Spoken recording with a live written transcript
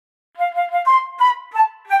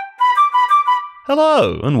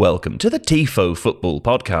Hello and welcome to the TIFO Football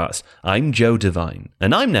Podcast. I'm Joe Devine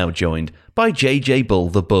and I'm now joined by JJ Bull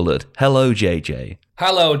the Bullard. Hello JJ.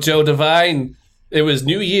 Hello Joe Devine. It was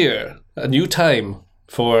New Year, a new time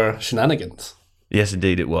for shenanigans. Yes,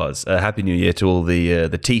 indeed it was. Happy New Year to all the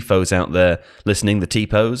TIFOs out there listening, the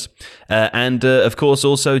TIPOs. And of course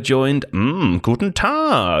also joined, guten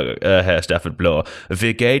Tag, Herr Stafford Bloor.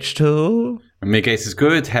 Wie geht's du? Mir geht's is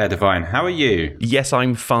good, Herr Devine. How are you? Yes,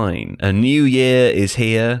 I'm fine. A new year is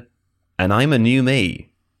here, and I'm a new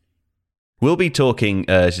me. We'll be talking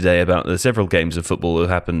today about the several games of football that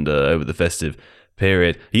happened over the festive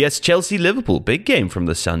period. Yes, Chelsea-Liverpool, big game from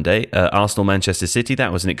the Sunday. Arsenal-Manchester City,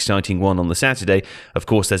 that was an exciting one on the Saturday. Of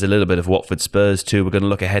course, there's a little bit of Watford-Spurs too. We're going to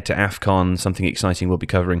look ahead to AFCON, something exciting we'll be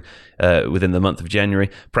covering within the month of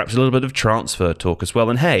January. Perhaps a little bit of transfer talk as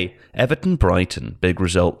well. And hey, Everton-Brighton, big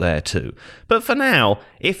result there too. But for now,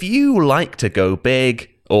 if you like to go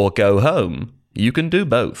big or go home, you can do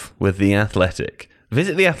both with The Athletic.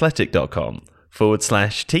 Visit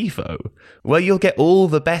theathletic.com/TIFO, where you'll get all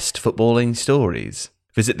the best footballing stories.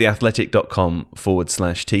 Visit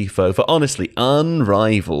theathletic.com/TIFO for honestly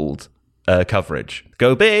unrivaled coverage.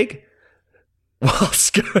 Go big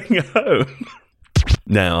whilst going home.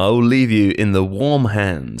 Now, I'll leave you in the warm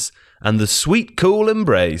hands and the sweet, cool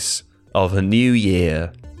embrace of a new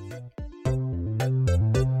year.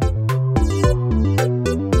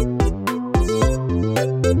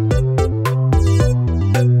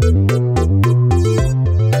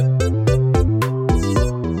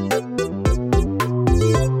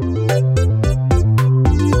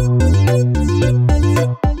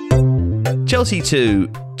 Chelsea 2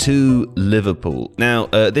 to Liverpool. Now,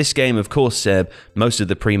 this game, of course, Seb, most of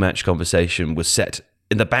the pre-match conversation was set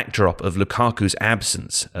in the backdrop of Lukaku's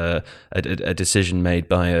absence, a decision made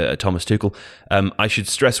by Thomas Tuchel. I should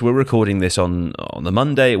stress we're recording this on the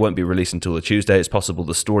Monday. It won't be released until the Tuesday. It's possible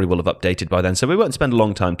the story will have updated by then, so we won't spend a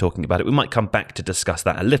long time talking about it. We might come back to discuss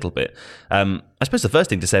that a little bit. I suppose the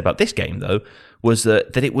first thing to say about this game, though, was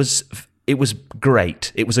that it was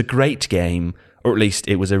great. It was a great game. Or at least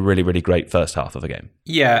it was a really, really great first half of the game.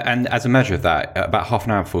 Yeah, and as a measure of that, about half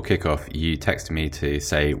an hour before kickoff, you texted me to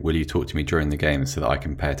say, will you talk to me during the game so that I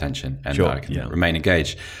can pay attention and that I can remain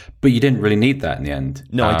engaged? But you didn't really need that in the end.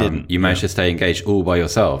 No, I didn't. You managed to stay engaged all by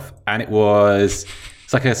yourself. And it's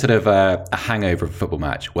like a sort of a hangover of a football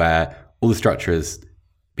match where all the structure has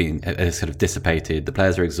sort of dissipated, the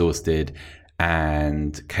players are exhausted,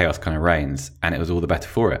 and chaos kind of reigns, and it was all the better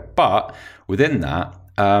for it. But within that,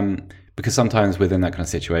 because sometimes within that kind of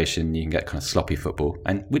situation, you can get kind of sloppy football.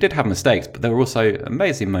 And we did have mistakes, but there were also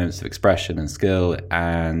amazing moments of expression and skill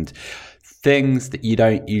and things that you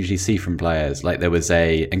don't usually see from players. Like there was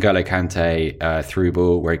a N'Golo Kante through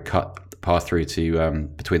ball where he cut the pass through to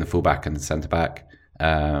between the fullback and the centre-back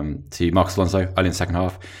to Marcos Alonso early in the second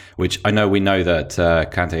half, which we know that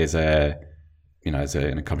Kante is an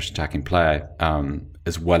accomplished attacking player,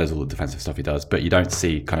 as well as all the defensive stuff he does. But you don't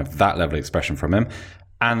see kind of that level of expression from him.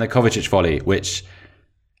 And the Kovacic volley, which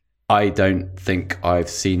I don't think I've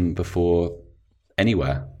seen before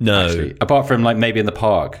anywhere. No. Actually. Apart from like maybe in the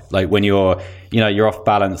park, like when you're off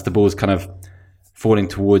balance, the ball's kind of falling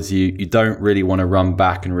towards you. You don't really want to run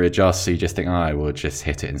back and readjust. So you just think, we'll just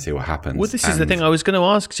hit it and see what happens. Well, this is the thing I was going to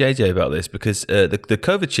ask JJ about this, because the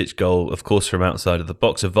Kovacic goal, of course, from outside of the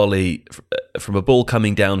box, a volley from a ball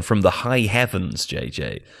coming down from the high heavens,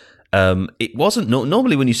 JJ. It wasn't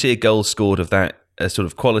normally when you see a goal scored of that sort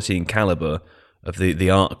of quality and caliber of the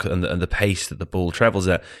arc and the pace that the ball travels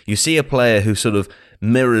at, you see a player who sort of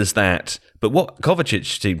mirrors that. But what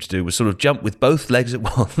Kovacic seemed to do was sort of jump with both legs at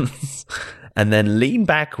once and then lean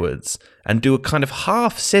backwards and do a kind of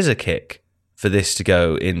half scissor kick for this to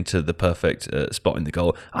go into the perfect spot in the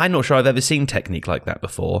goal. I'm not sure I've ever seen technique like that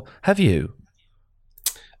before. Have you?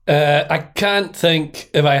 I can't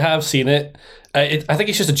think if I have seen it. I think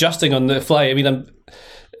he's just adjusting on the fly. I mean,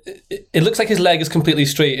 it looks like his leg is completely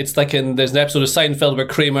straight. It's like there's an episode of Seinfeld where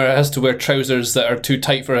Kramer has to wear trousers that are too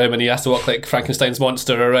tight for him and he has to walk like Frankenstein's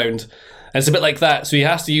monster around. And it's a bit like that. So he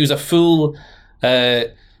has to use a full,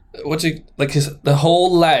 the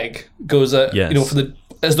whole leg goes,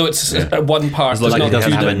 as though it's one part. As though like he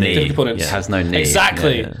doesn't have a knee. It has no knee.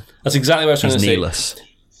 Exactly. Yeah. That's exactly what I was trying to say. Kneeless.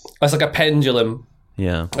 It's like a pendulum.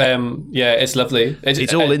 Yeah. It's lovely.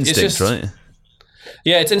 It's all instinct, right?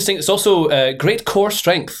 Yeah, it's instinct. It's also great core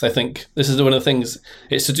strength, I think. This is one of the things.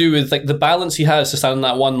 It's to do with like the balance he has to stand on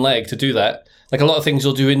that one leg to do that. Like a lot of things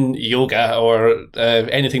you'll do in yoga or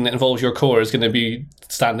anything that involves your core is going to be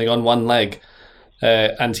standing on one leg.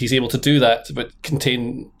 And he's able to do that, but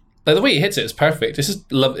contain Like the way he hits it is perfect.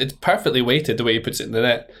 It's perfectly weighted the way he puts it in the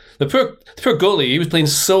net. The poor goalie, he was playing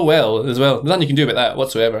so well as well. Nothing you can do about that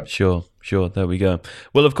whatsoever. Sure. There we go.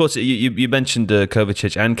 Well, of course, you mentioned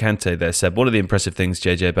Kovacic and Kante there, Seb. One of the impressive things,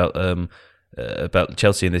 JJ, about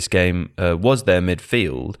Chelsea in this game was their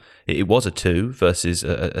midfield. It was a 2 versus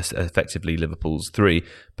effectively Liverpool's 3,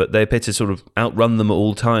 but they appeared to sort of outrun them at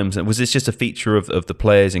all times. And was this just a feature of the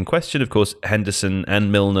players in question? Of course, Henderson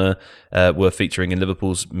and Milner were featuring in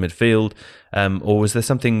Liverpool's midfield, or was there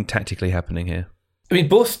something tactically happening here? I mean,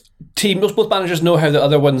 both managers know how the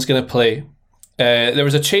other one's going to play. There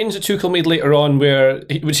was a change that Tuchel made later on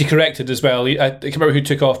which he corrected as well. I can't remember who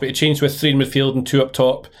took off, but he changed with 3 in midfield and 2 up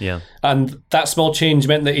top. Yeah. And that small change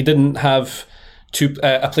meant that he didn't have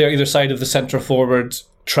a player either side of the centre forward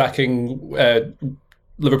tracking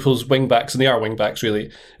Liverpool's wing backs, and they are wing backs really,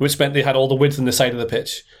 which meant they had all the width on the side of the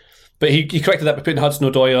pitch. But he corrected that by putting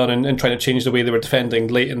Hudson-Odoi on and trying to change the way they were defending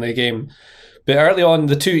late in the game. But early on,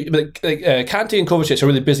 the two, Kante and Kovacic are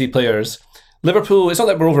really busy players. Liverpool, it's not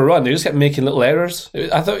that we're overrun, they just kept making little errors.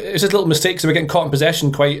 I thought it was just little mistakes. They were getting caught in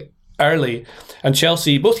possession quite early. And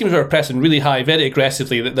Chelsea, both teams were pressing really high, very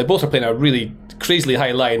aggressively. They both are playing a really crazily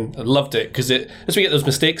high line. I loved it because that's where we get those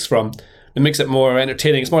mistakes from. It makes it more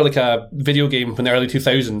entertaining. It's more like a video game from the early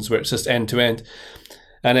 2000s where it's just end to end.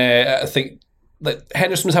 And I think that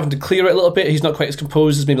Henderson was having to clear it a little bit. He's not quite as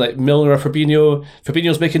composed as maybe like Milner or Fabinho.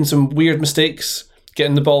 Fabinho's making some weird mistakes,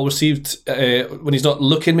 getting the ball received when he's not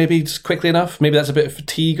looking maybe quickly enough. Maybe that's a bit of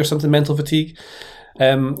fatigue or something, mental fatigue. I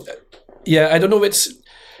don't know.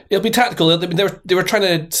 It'll be tactical. They were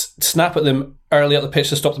trying to snap at them early up the pitch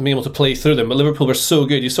to stop them being able to play through them, but Liverpool were so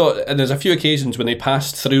good. You saw it, and there's a few occasions when they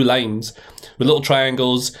passed through lines with little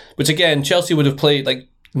triangles, which again, Chelsea would have played, like,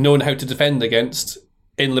 known how to defend against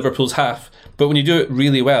in Liverpool's half. But when you do it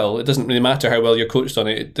really well, it doesn't really matter how well you're coached on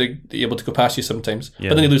it. They're able to go past you sometimes. Yeah.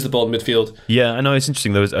 But then you lose the ball in midfield. Yeah, I know. It's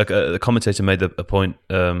interesting. There was a commentator made a point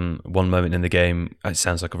one moment in the game. It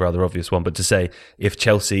sounds like a rather obvious one, but to say if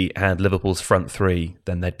Chelsea had Liverpool's front 3,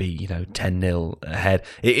 then they'd be 10-0 ahead.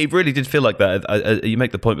 It really did feel like that. You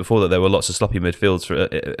make the point before that there were lots of sloppy mistakes from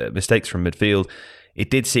midfield.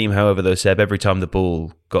 It did seem, however, though, Seb, every time the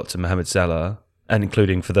ball got to Mohamed Salah, and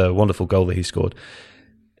including for the wonderful goal that he scored,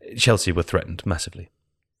 Chelsea were threatened massively.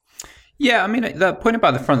 Yeah, I mean, the point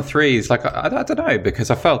about the front 3 is like I don't know,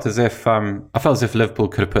 because I felt as if Liverpool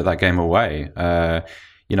could have put that game away. I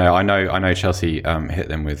know Chelsea hit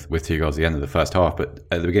them with 2 goals at the end of the first half, but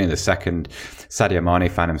at the beginning of the second, Sadio Mane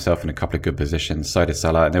found himself in a couple of good positions. So did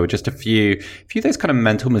Salah, and there were just a few of those kind of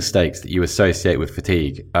mental mistakes that you associate with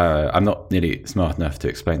fatigue. I'm not nearly smart enough to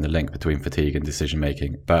explain the link between fatigue and decision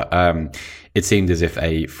making, but it seemed as if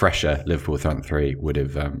a fresher Liverpool front 3 would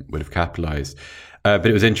have capitalised. But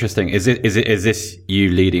it was interesting. Is this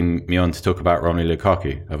you leading me on to talk about Romelu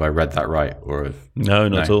Lukaku? Have I read that right, or no,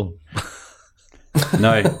 not at all.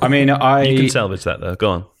 No, I mean, you can salvage that though. Go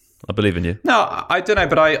on, I believe in you. No, I don't know,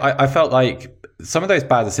 but I felt like some of those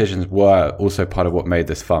bad decisions were also part of what made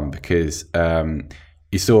this fun, because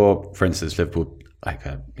you saw, for instance, Liverpool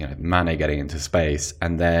Mane getting into space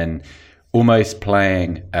and then almost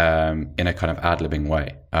playing in a kind of ad-libbing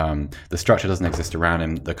way. The structure doesn't exist around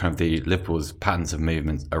him. The Liverpool's patterns of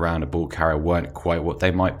movement around a ball carrier weren't quite what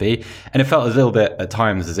they might be, and it felt a little bit at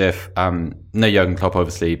times as if no Jurgen Klopp,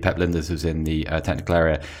 obviously Pep Lijnders was in the technical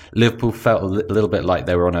area. Liverpool felt a little bit like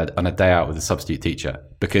they were on a day out with a substitute teacher,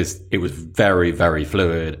 because it was very, very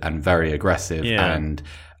fluid and very aggressive and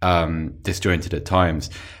disjointed at times,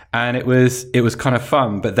 and it was kind of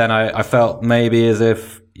fun. But then I felt maybe as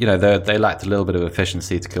if they lacked a little bit of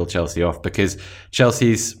efficiency to kill Chelsea off, because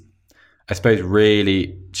Chelsea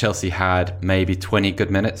had maybe 20 good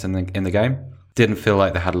minutes in the game. Didn't feel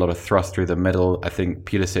like they had a lot of thrust through the middle. I think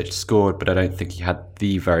Pulisic scored, but I don't think he had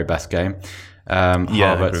the very best game.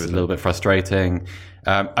 Havertz a little bit frustrating.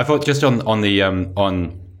 I thought just on the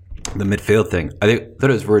midfield thing, I thought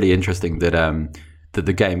it was really interesting that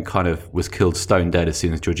the game kind of was killed stone dead as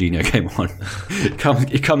soon as Jorginho came on.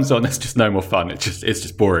 He comes on, it's just no more fun. It's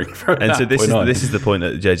just boring. And so this is the point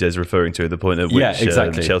that JJ is referring to, the point at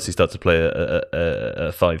which Chelsea start to play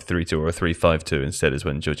a 5-3-2 or a 3-5-2 instead, is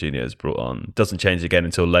when Jorginho is brought on. Doesn't change again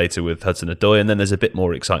until later with Hudson-Odoi, and then there's a bit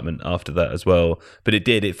more excitement after that as well. But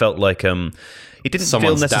it felt like it didn't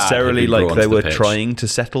feel necessarily like they were trying to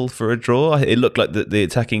settle for a draw. It looked like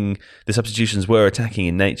the substitutions were attacking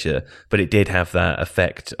in nature, but it did have that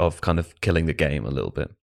effect of kind of killing the game a little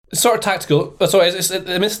bit. It's sort of tactical. So it's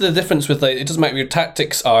the difference with, like, it doesn't matter what your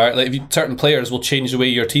tactics are. Like, certain players will change the way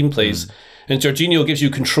your team plays. And Jorginho gives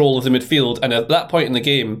you control of the midfield. And at that point in the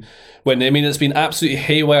game, when it's been absolutely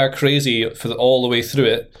haywire crazy all the way through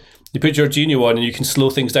it, You put Jorginho on and you can slow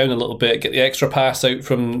things down a little bit, get the extra pass out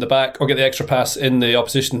from the back, or get the extra pass in the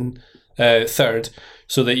opposition third,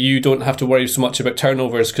 so that you don't have to worry so much about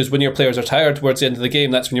turnovers, because when your players are tired towards the end of the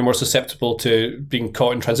game, that's when you're more susceptible to being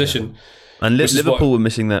caught in transition. And Liverpool were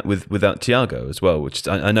missing that without Thiago as well, which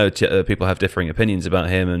I know people have differing opinions about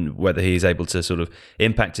him and whether he's able to sort of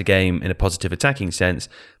impact a game in a positive attacking sense.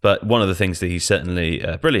 But one of the things that he's certainly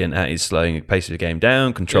brilliant at is slowing the pace of the game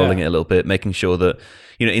down, controlling it a little bit, making sure that,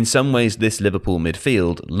 in some ways this Liverpool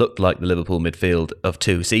midfield looked like the Liverpool midfield of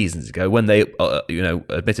 2 seasons ago when they,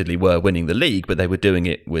 admittedly were winning the league, but they were doing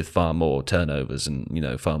it with far more turnovers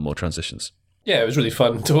and, far more transitions. Yeah, it was really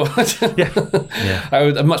fun to watch. Yeah.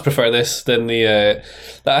 I much prefer this than the.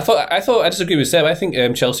 I disagree with Seb. I think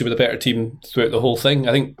Chelsea were the better team throughout the whole thing.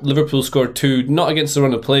 I think Liverpool scored 2, not against the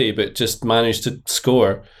run of play, but just managed to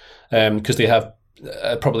score because they have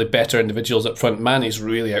probably better individuals up front. Mane's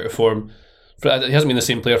really out of form. He hasn't been the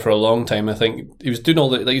same player for a long time. I think he was doing all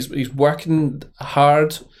the. He's working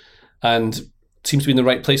hard and seems to be in the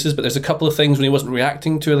right places, but there's a couple of things when he wasn't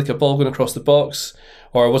reacting to, like a ball going across the box,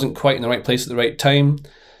 or wasn't quite in the right place at the right time.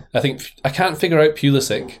 I think I can't figure out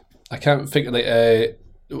Pulisic. I can't figure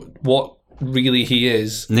what really he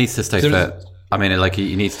is. Needs to stay fit. I mean,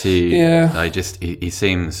 he needs to. Yeah. He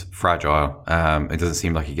seems fragile. It doesn't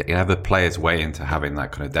seem like he can ever play his way into having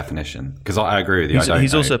that kind of definition. Because I agree with you.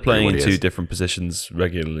 He's also playing in 2 different positions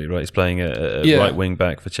regularly, right? He's playing a right wing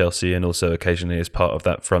back for Chelsea, and also occasionally as part of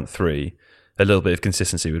that front 3. A little bit of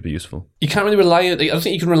consistency would be useful. You can't really rely on. I don't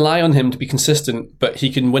think you can rely on him to be consistent, but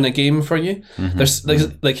he can win a game for you.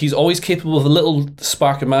 Mm-hmm. He's always capable of a little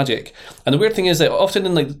spark of magic. And the weird thing is that often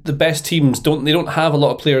in the best teams don't have a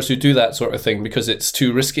lot of players who do that sort of thing because it's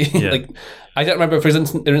too risky. Yeah. I don't remember, for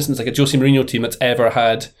instance, like a Jose Mourinho team that's ever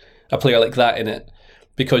had a player like that in it,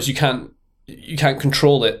 because you can't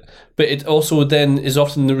control it. But it also then is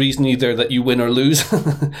often the reason either that you win or lose.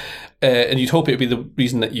 And you'd hope it would be the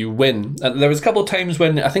reason that you win. And there was a couple of times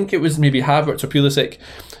when I think it was maybe Havertz or Pulisic,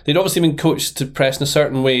 they'd obviously been coached to press in a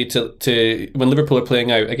certain way to when Liverpool are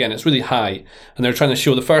playing out. Again, it's really high, and they're trying to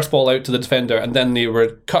show the first ball out to the defender, and then they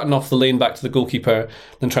were cutting off the lane back to the goalkeeper,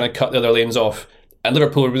 then trying to cut the other lanes off. And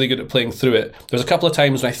Liverpool were really good at playing through it. There was a couple of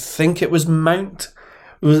times when I think it was Mount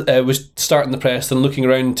was starting the press and looking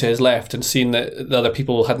around to his left and seeing that the other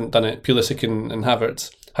people hadn't done it. Pulisic and Havertz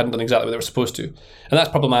hadn't done exactly what they were supposed to, and that's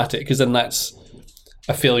problematic because then that's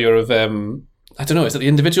a failure of I don't know, is it the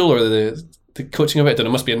individual or the coaching of it? I don't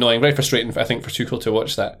know, it must be annoying, very frustrating I think for Tuchel to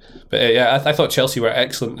watch that. But I thought Chelsea were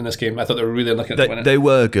excellent in this game. I thought they were really unlucky to win it. They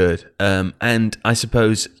were good, and I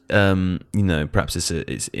suppose perhaps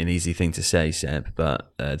it's an easy thing to say, Seb,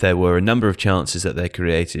 but there were a number of chances that they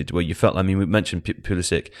created where you felt. I mean, we mentioned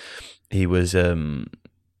Pulisic. He was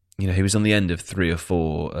he was on the end of 3 or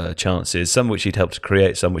 4 chances, some which he'd helped to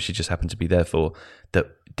create, some which he just happened to be there for,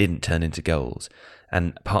 that didn't turn into goals.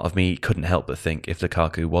 And part of me couldn't help but think if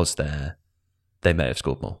Lukaku was there, they may have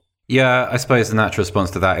scored more. Yeah, I suppose the natural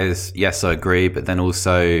response to that is, yes, I agree. But then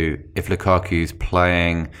also, if Lukaku's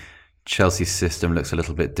playing, Chelsea's system looks a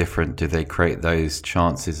little bit different. Do they create those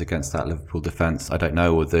chances against that Liverpool defence? I don't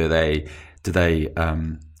know. Or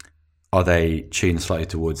are they tuned slightly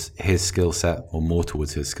towards his skill set or more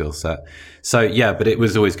towards his skill set? So, yeah, but it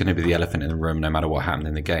was always going to be the elephant in the room no matter what happened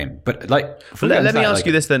in the game. But let me ask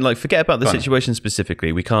you this then, forget about the situation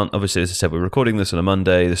specifically. We can't, obviously, as I said, we're recording this on a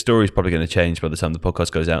Monday. The story's probably going to change by the time the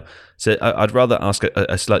podcast goes out. So I'd rather ask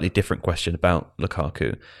a slightly different question about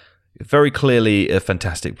Lukaku. Very clearly a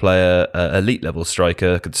fantastic player, elite level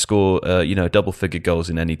striker, could score double-figure goals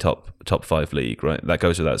in any top 5 league, right? That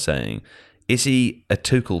goes without saying. Is he a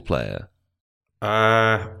Tuchel player?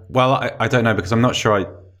 Well, I don't know, because I'm not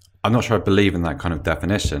sure I believe in that kind of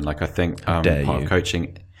definition. I think part of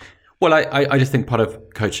coaching. Well, I just think part of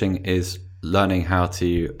coaching is learning how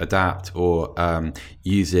to adapt or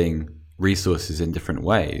using resources in different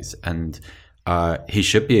ways. And he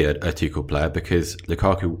should be a Tuchel player, because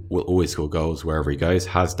Lukaku will always score goals wherever he goes,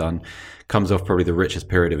 has done. Comes off probably the richest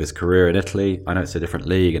period of his career in Italy. I know it's a different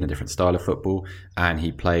league and a different style of football, and he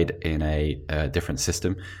played in a different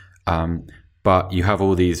system. But you have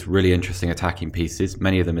all these really interesting attacking pieces.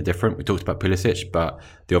 Many of them are different. We talked about Pulisic, but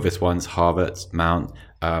the obvious ones, Havertz, Mount,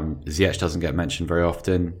 Ziyech doesn't get mentioned very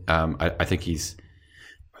often. I think he's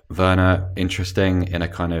Werner, interesting in a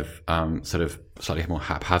kind of sort of slightly more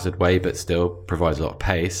haphazard way, but still provides a lot of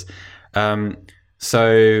pace.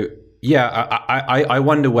 So yeah, I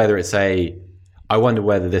wonder whether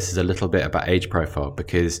whether this is a little bit about age profile,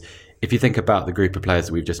 because if you think about the group of players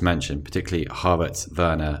that we've just mentioned, particularly Havertz,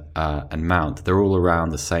 Werner, and Mount, they're all around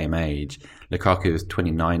the same age. Lukaku is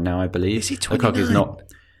 29 now, I believe. Is he 29? Lukaku's not.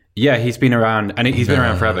 Yeah, he's been around, and he's been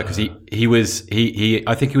around forever because he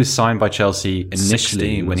I think he was signed by Chelsea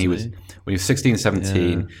initially 16, when he was 16,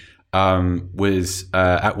 17. Was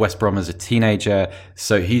at West Brom as a teenager,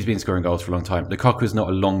 so he's been scoring goals for a long time. Lukaku's not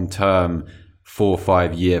a long-term 4 or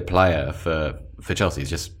 5 year player for Chelsea. He's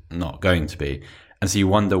just not going to be. And so you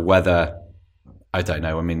wonder whether, I don't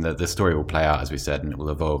know, I mean, the story will play out, as we said, and it will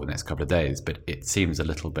evolve in the next couple of days, but it seems a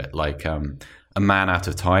little bit like a man out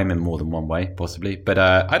of time in more than one way, possibly. But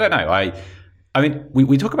I don't know. I mean,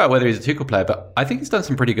 we talk about whether he's a Tuchel player, but I think he's done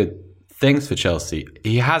some pretty good things for Chelsea.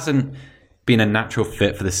 He hasn't been a natural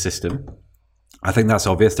fit for the system. I think that's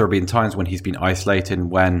obvious. There have been times when he's been isolated,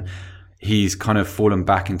 when he's kind of fallen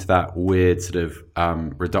back into that weird sort of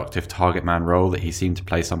reductive target man role that he seemed to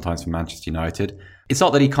play sometimes for Manchester United. It's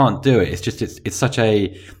not that he can't do it. It's just it's such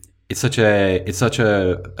an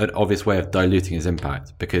obvious way of diluting his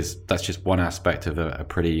impact, because that's just one aspect of a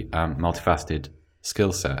pretty multifaceted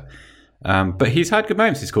skill set. But he's had good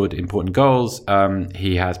moments. He scored important goals.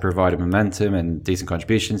 He has provided momentum and decent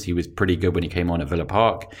contributions. He was pretty good when he came on at Villa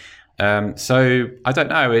Park. So I don't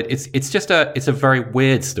know. It's a very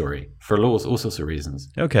weird story for all sorts of reasons.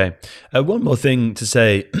 Okay. One more thing to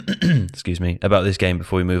say, excuse me, about this game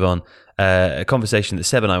before we move on. A conversation that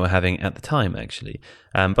Seb and I were having at the time, actually.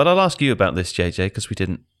 But I'll ask you about this, JJ, because we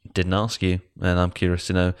didn't ask you, and I'm curious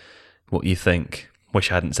to know what you think. Wish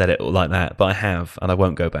I hadn't said it like that, but I have, and I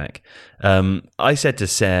won't go back. I said to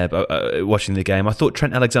Seb, watching the game, I thought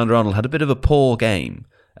Trent Alexander-Arnold had a bit of a poor game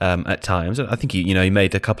at times. I think he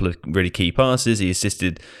made a couple of really key passes. He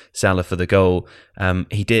assisted Salah for the goal.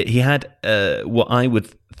 He had what I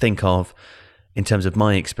would think of, in terms of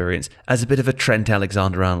my experience, as a bit of a Trent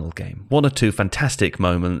Alexander-Arnold game. 1 or 2 fantastic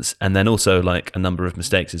moments, and then also like a number of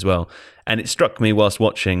mistakes as well. And it struck me whilst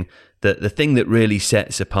watching that the thing that really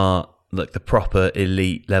sets apart like the proper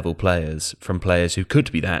elite level players from players who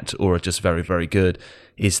could be that or are just very, very good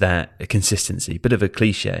is that consistency. Bit of a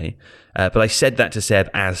cliche. But I said that to Seb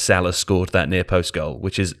as Salah scored that near post goal,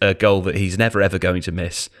 which is a goal that he's never, ever going to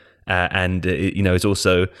miss. It's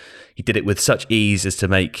also, he did it with such ease as to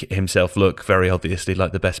make himself look very obviously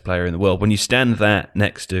like the best player in the world. When you stand that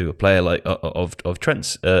next to a player like of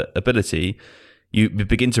Trent's ability, you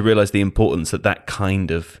begin to realise the importance that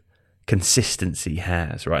kind of consistency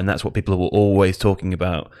has, right? And that's what people were always talking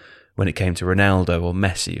about when it came to Ronaldo or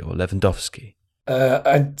Messi or Lewandowski.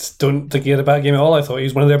 I don't think he had a bad game at all. I thought he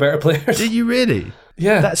was one of their better players. Did you really?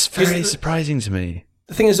 Yeah. That's very surprising to me.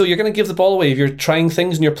 The thing is, though, you're going to give the ball away if you're trying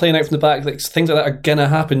things and you're playing out from the back. Like, things like that are going to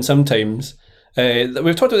happen sometimes. We've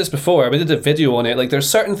talked about this before. We did a video on it. Like, there's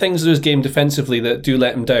certain things in his game defensively that do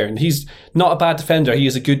let him down. He's not a bad defender. He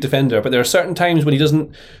is a good defender. But there are certain times when he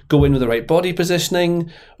doesn't go in with the right body positioning,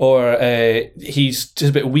 or he's just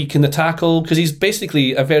a bit weak in the tackle, because he's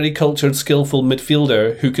basically a very cultured, skillful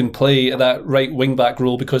midfielder who can play that right wing-back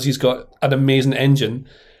role because he's got an amazing engine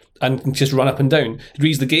and can just run up and down. He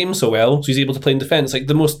reads the game so well, so he's able to play in defence. Like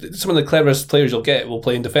some of the cleverest players you'll get will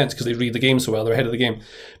play in defence because they read the game so well, they're ahead of the game.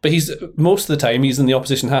 But most of the time he's in the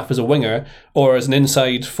opposition half as a winger or as an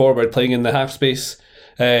inside forward playing in the half space.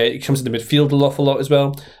 He comes into midfield an awful lot as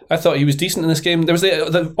well. I thought he was decent in this game. There was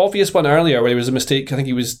the obvious one earlier where there was a mistake. I think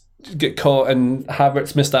he get caught and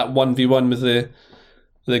Havertz missed that 1v1 with the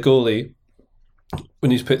goalie.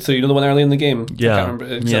 When he's put through, the one early in the game. Yeah, I can't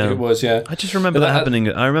remember exactly what it was. Yeah, I just remember that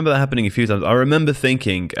happening. I remember that happening a few times. I remember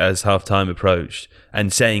thinking as half time approached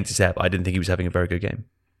and saying to Seb, I didn't think he was having a very good game.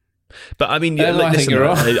 But I mean, I think you're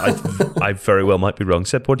wrong. I very well might be wrong.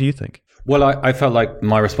 Seb, what do you think? Well, I felt like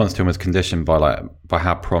my response to him was conditioned by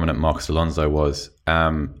how prominent Marcos Alonso was,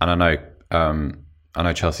 and I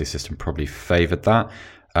know Chelsea's system probably favoured that.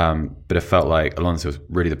 But it felt like Alonso was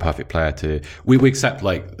really the perfect player to. We accept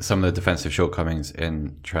like some of the defensive shortcomings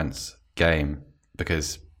in Trent's game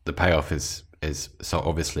because the payoff is so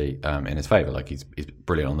obviously in his favour. Like he's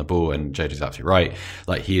brilliant on the ball, and JJ's absolutely right.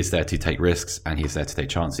 Like he is there to take risks and he's there to take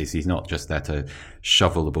chances. He's not just there to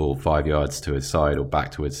shovel the ball 5 yards to his side or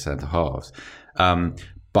back towards centre halves.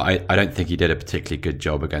 But I don't think he did a particularly good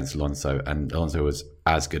job against Alonso, and Alonso was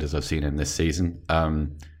as good as I've seen him this season.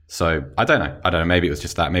 So I don't know. Maybe it was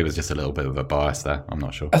just that. Maybe it was just a little bit of a bias there. I'm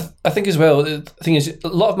not sure. I think as well, the thing is, a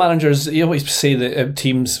lot of managers, you always say that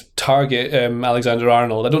teams target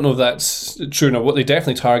Alexander-Arnold. I don't know if that's true or not. What they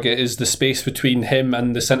definitely target is the space between him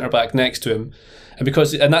and the centre-back next to him.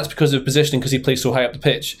 And that's because of positioning, because he plays so high up the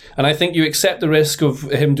pitch. And I think you accept the risk of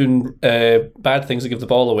him doing bad things that give the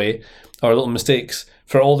ball away, or little mistakes,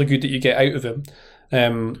 for all the good that you get out of him.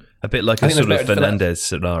 A bit like a sort of Fernandez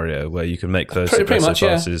scenario where you can make those aggressive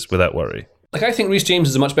passes without worry. Like I think Reece James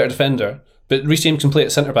is a much better defender But Reece James can play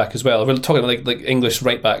at centre back as well. We're talking like English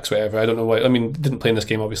right backs, whatever. I don't know why. I mean, didn't play in this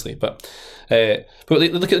game obviously, but look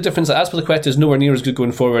at the difference. Azpilicueta is nowhere near as good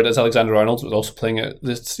going forward as Alexander-Arnold, was also playing at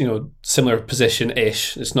this similar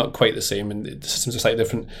position-ish. It's not quite the same, and the systems are slightly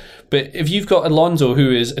different. But if you've got Alonso,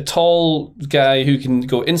 who is a tall guy who can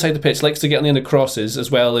go inside the pitch, likes to get on the end of crosses,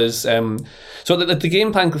 as well as so the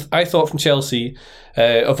game plan I thought from Chelsea.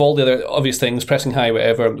 Of all the other obvious things, pressing high,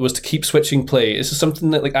 whatever, was to keep switching play. This is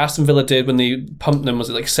something that like Aston Villa did when they pumped them. Was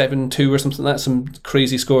it like 7-2 or something like that? Some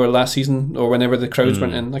crazy score last season, or whenever the crowds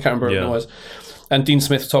went in. I can't remember what it was. And Dean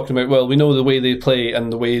Smith was talking about, well, we know the way they play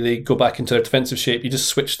and the way they go back into their defensive shape. You just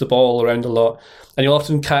switch the ball around a lot, and you'll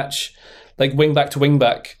often catch like wing back to wing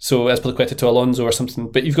back, so Azpilicueta to Alonso or something.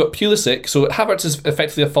 But you've got Pulisic, so Havertz is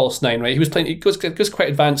effectively a false nine, right? He was playing, he goes quite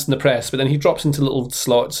advanced in the press, but then he drops into little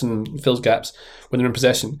slots and fills gaps when they're in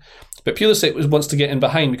possession. But Pulisic wants to get in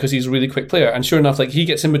behind because he's a really quick player, and sure enough, like he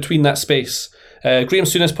gets in between that space. Graham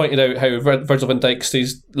Souness pointed out how Virgil van Dijk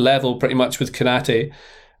stays level pretty much with Konate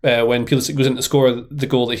when Pulisic goes in to score the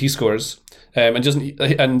goal that he scores. And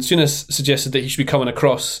Souness suggested that he should be coming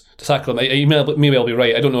across to tackle him. He may well be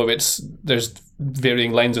right. I don't know if there's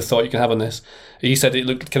varying lines of thought you can have on this. He said it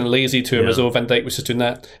looked kind of lazy to him, as though Van Dijk was just doing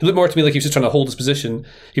that. It looked more to me like he was just trying to hold his position.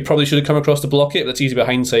 He probably should have come across to block it, but that's easy by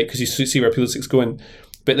hindsight because you see where Pulisic's going.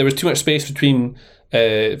 But there was too much space between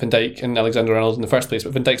Van Dijk and Alexander-Arnold in the first place.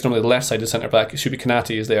 But Van Dijk's normally the left side of centre back. It should be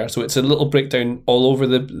Konate is there, so it's a little breakdown all over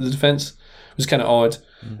the defence. It was kind of odd.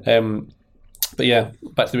 But yeah,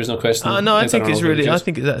 back to the original question. No, I think it's really. I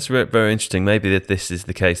think that's very interesting. Maybe that this is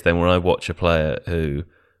the case then, where I watch a player who,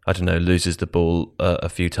 I don't know, loses the ball a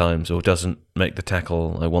few times or doesn't make the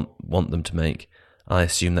tackle I want them to make. I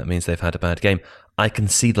assume that means they've had a bad game. I can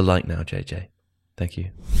see the light now, JJ. Thank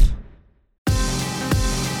you.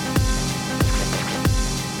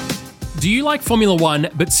 Do you like Formula One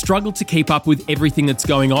but struggle to keep up with everything that's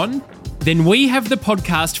going on? Then we have the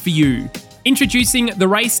podcast for you. Introducing the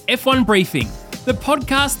Race F1 Briefing, the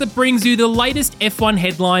podcast that brings you the latest F1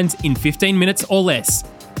 headlines in 15 minutes or less.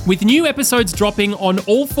 With new episodes dropping on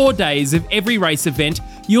all 4 days of every race event,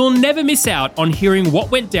 you'll never miss out on hearing what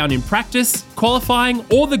went down in practice, qualifying,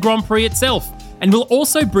 or the Grand Prix itself. And we'll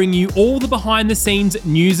also bring you all the behind-the-scenes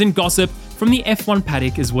news and gossip from the F1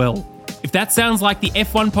 paddock as well. If that sounds like the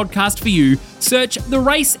F1 podcast for you, search the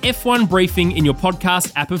Race F1 Briefing in your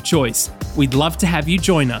podcast app of choice. We'd love to have you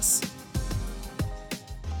join us.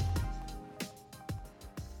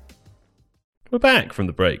 We're back from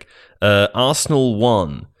the break. Arsenal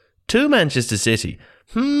won to Manchester City.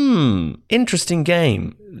 Interesting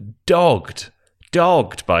game.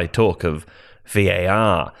 Dogged by talk of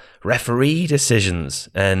VAR, referee decisions,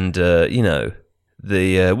 and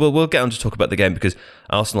we'll get on to talk about the game because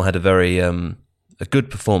Arsenal had a very a good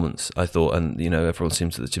performance, I thought, and everyone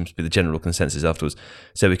seems to be the general consensus afterwards.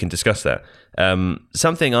 So we can discuss that.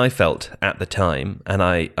 Something I felt at the time, and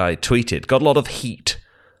I tweeted, got a lot of heat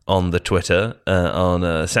on the Twitter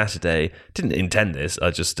on Saturday. Didn't intend this. I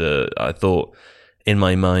just I thought in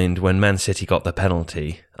my mind when Man City got the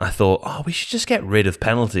penalty, I thought, we should just get rid of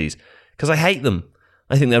penalties because I hate them.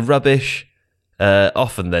 I think they're rubbish.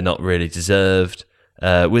 Often they're not really deserved.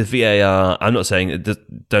 With VAR, I'm not saying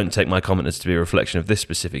don't take my comment as to be a reflection of this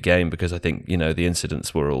specific game because I think the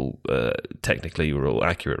incidents were all technically were all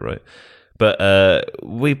accurate, right? But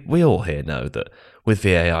we all here know that with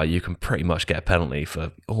VAR, you can pretty much get a penalty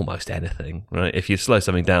for almost anything, right? If you slow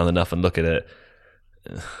something down enough and look at it,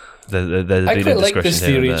 there's I quite like this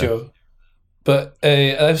theory, Joe. But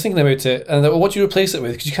I was thinking about it, and what do you replace it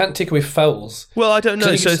with? Because you can't take away fouls. Well, I don't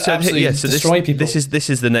know. So destroy people. This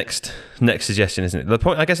is the next suggestion, isn't it? The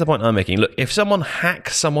point I'm making. Look, if someone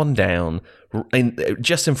hacks someone down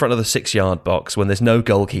just in front of the 6-yard box when there's no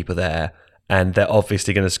goalkeeper there, and they're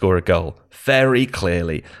obviously going to score a goal very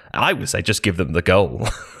clearly, I would say just give them the goal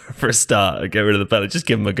for a start and get rid of the penalty. Just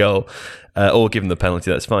give them a goal or give them the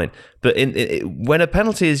penalty, that's fine. But when a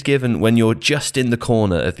penalty is given when you're just in the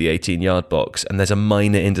corner of the 18-yard box and there's a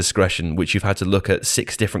minor indiscretion which you've had to look at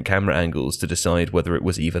 6 different camera angles to decide whether it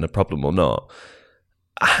was even a problem or not,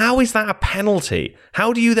 how is that a penalty?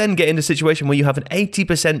 How do you then get in a situation where you have an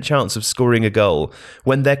 80% chance of scoring a goal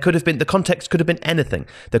when there could have been, the context could have been anything.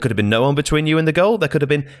 There could have been no one between you and the goal. There could have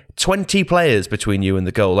been 20 players between you and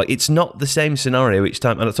the goal. Like, it's not the same scenario each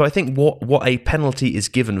time. And so I think what a penalty is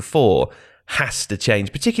given for has to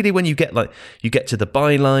change, particularly when you get to the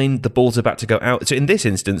byline, the ball's about to go out. So in this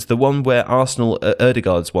instance, the one where Arsenal,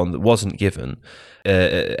 Ødegaard's one that wasn't given,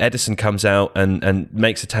 Ederson comes out and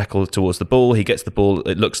makes a tackle towards the ball. He gets the ball.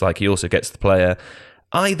 It looks like he also gets the player.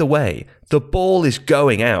 Either way, the ball is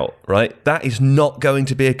going out, right? That is not going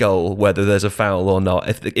to be a goal, whether there's a foul or not.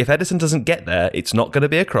 If Ederson doesn't get there, it's not going to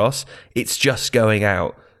be a cross. It's just going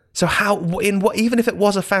out. So even if it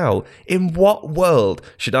was a foul, in what world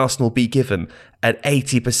should Arsenal be given an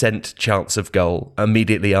 80% chance of goal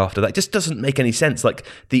immediately after that? It just doesn't make any sense. Like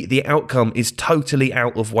the outcome is totally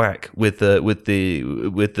out of whack with the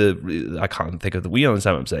I can't think of you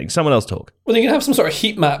understand what I'm saying. Someone else talk. Well, you can have some sort of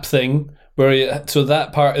heat map thing where so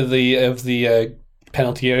that part of the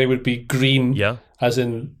penalty area would be green, Yeah. as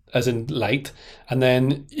in light, and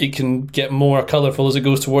then it can get more colourful as it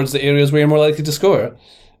goes towards the areas where you're more likely to score.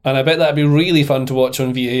 And I bet that'd be really fun to watch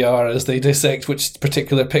on VAR as they dissect which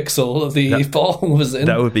particular pixel the ball was in.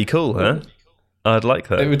 That would be cool, huh? I'd like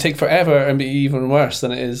that. It would take forever and be even worse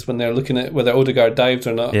than it is when they're looking at whether Odegaard dived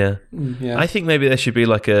or not. Yeah. Yeah. I think maybe there should be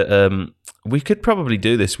like we could probably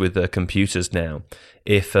do this with computers now.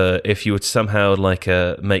 If you would somehow like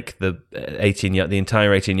make the the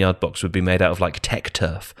entire 18-yard box would be made out of like tech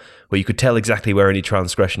turf, where you could tell exactly where any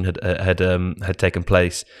transgression had taken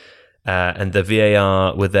place. And the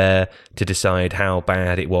VAR were there to decide how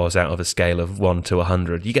bad it was out of a scale of 1 to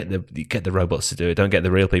 100. You get the robots to do it, don't get the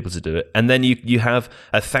real people to do it. And then you have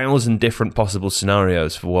 1,000 different possible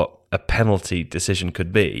scenarios for what a penalty decision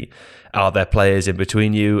could be. Are there players in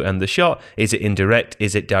between you and the shot? Is it indirect?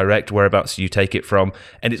 Is it direct? Whereabouts you take it from?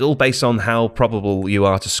 And it's all based on how probable you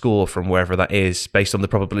are to score from wherever that is, based on the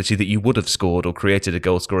probability that you would have scored or created a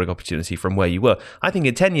goal-scoring opportunity from where you were. I think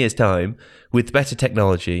in 10 years' time, with better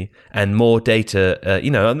technology and more data,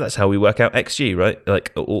 and that's how we work out XG, right?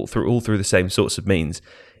 Like all through the same sorts of means.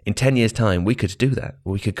 In 10 years' time, we could do that.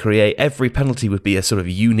 We could create, every penalty would be a sort of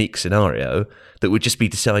unique scenario that would just be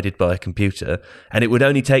decided by a computer, and it would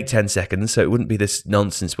only take 10 seconds, so it wouldn't be this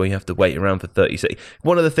nonsense where you have to wait around for 30 seconds.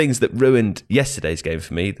 One of the things that ruined yesterday's game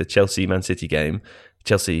for me, the Chelsea-Man City game,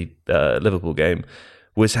 Chelsea-Liverpool game,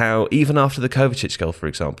 was how even after the Kovacic goal, for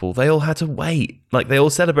example, they all had to wait. Like, they all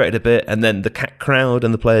celebrated a bit, and then the crowd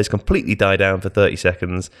and the players completely die down for 30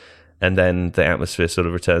 seconds, and then the atmosphere sort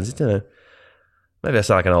of returns. I don't know. Maybe I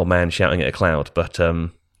sound like an old man shouting at a cloud, but...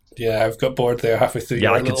 yeah, I've got bored there halfway through.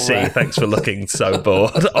 Yeah, I could see. Thanks for looking so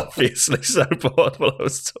bored. Obviously so bored while I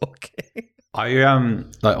was talking. I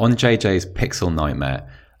like on JJ's Pixel Nightmare,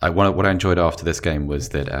 what I enjoyed after this game was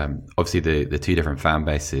that obviously the two different fan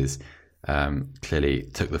bases clearly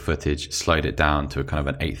took the footage, slowed it down to a kind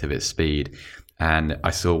of an eighth of its speed. And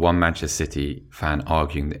I saw one Manchester City fan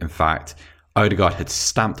arguing that, in fact, Odegaard had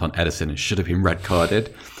stamped on Ederson and should have been red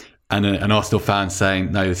carded. And an Arsenal fan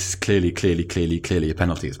saying, no, this is clearly a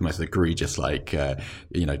penalty. It's the most egregious,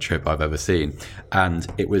 trip I've ever seen. And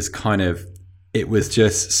it was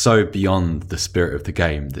just so beyond the spirit of the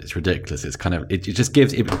game that it's ridiculous. It's kind of,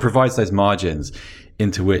 it provides those margins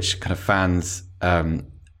into which kind of fans,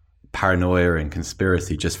 paranoia and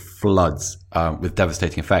conspiracy just floods with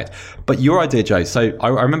devastating effect. But your idea, Joe, so I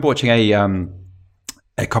remember watching a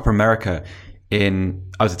Copa America I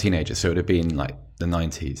was a teenager, so it would have been like the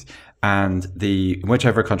 90s, and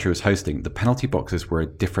whichever country was hosting, the penalty boxes were a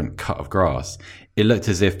different cut of grass. It looked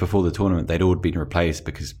as if before the tournament they'd all been replaced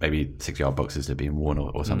because maybe 6-yard boxes had been worn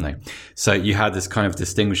or something. So you had this kind of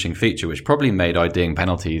distinguishing feature which probably made IDing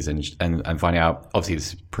penalties and finding out, obviously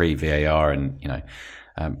this is pre-VAR and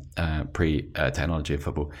pre-technology of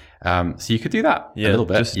football. So you could do that a little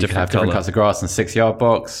bit. Just you could have different cuts of grass and 6-yard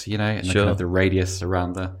box, and sure. kind of the radius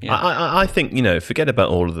around the... Yeah. I think, forget about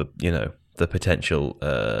all of the, the potential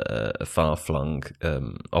far-flung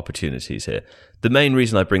opportunities here. The main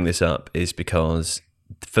reason I bring this up is because,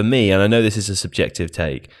 for me, and I know this is a subjective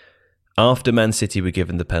take, after Man City were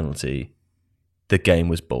given the penalty, the game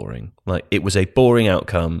was boring. Like, it was a boring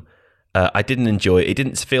outcome. I didn't enjoy it. It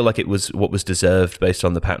didn't feel like it was what was deserved based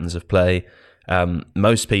on the patterns of play.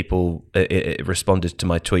 Most people responded to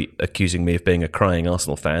my tweet accusing me of being a crying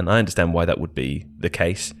Arsenal fan. I understand why that would be the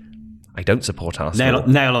case. I don't support Arsenal.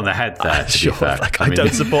 Nail on the head there. Sure, I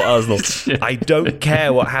don't support Arsenal. I don't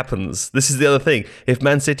care what happens. This is the other thing. If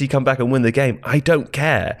Man City come back and win the game, I don't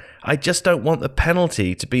care. I just don't want the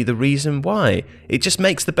penalty to be the reason why. It just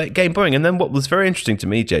makes the game boring. And then what was very interesting to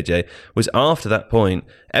me, JJ, was after that point,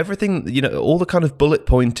 everything, all the kind of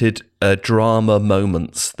bullet-pointed drama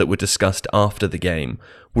moments that were discussed after the game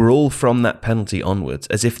were all from that penalty onwards,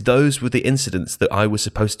 as if those were the incidents that I was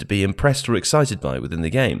supposed to be impressed or excited by within the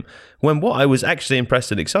game. When what I was actually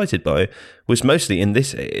impressed and excited by was mostly, in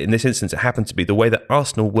this instance, it happened to be the way that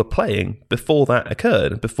Arsenal were playing before that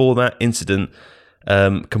occurred, before that incident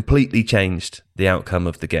completely changed the outcome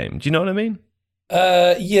of the game. Do you know what I mean?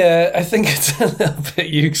 Yeah, I think it's a little bit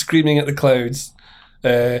you screaming at the clouds.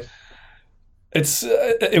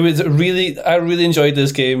 It was really. I really enjoyed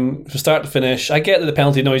this game from start to finish. I get that the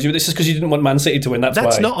penalty noise. This is because you didn't want Man City to win. That's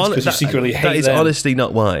why. Not because you secretly hate That is them. honestly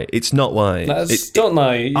not why. It's not why. Don't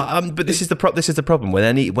lie. But this is the problem.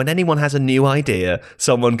 When anyone has a new idea,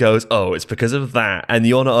 someone goes, "Oh, it's because of that," and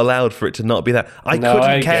you're not allowed for it to not be that. I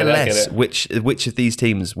couldn't care less which of these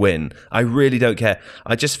teams win. I really don't care.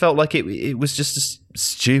 I just felt like it was just a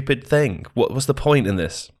stupid thing. What was the point in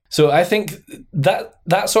this? So I think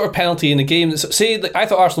that sort of penalty in the game. Say, I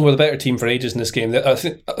thought Arsenal were the better team for ages in this game. I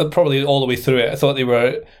think probably all the way through it. I thought they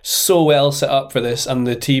were so well set up for this, and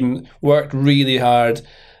the team worked really hard,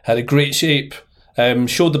 had a great shape,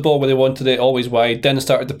 showed the ball where they wanted it, always wide. Then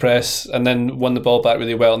started to press, and then won the ball back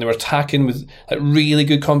really well. And they were attacking with like really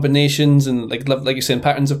good combinations and like you're saying,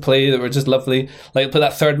 patterns of play that were just lovely. Like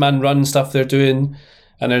that third man run stuff they're doing,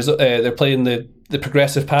 and they're playing the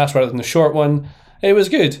progressive pass rather than the short one. It was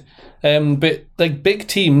good. But like big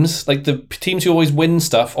teams, like the teams who always win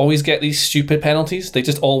stuff, always get these stupid penalties. They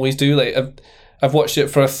just always do. Like I've watched it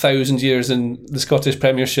for 1,000 years in the Scottish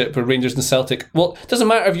Premiership with Rangers and Celtic. Well, it doesn't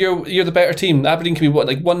matter if you're the better team. Aberdeen can be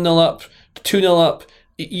 1-0 up, 2-0 up.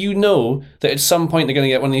 You know that at some point they're going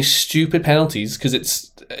to get one of these stupid penalties because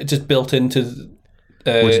it's just built into.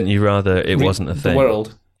 Wouldn't you rather it wasn't a thing? The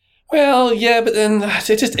world. Well, yeah, but then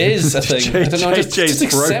it just is a thing. I don't know. JJ's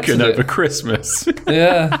broken over Christmas.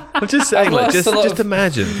 Yeah, I'm just saying, like, just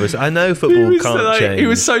imagine. I know football can't change. He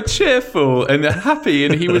was so cheerful and happy,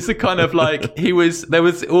 and he was the kind of like there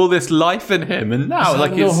was all this life in him, and now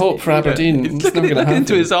like no hope for Aberdeen. Looking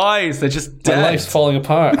into his eyes, they're just dead. My life's falling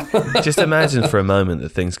apart. Just imagine for a moment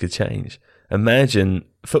that things could change. Imagine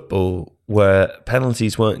football where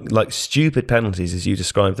penalties weren't like stupid penalties as you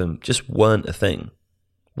described them, just weren't a thing.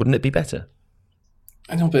 Wouldn't it be better?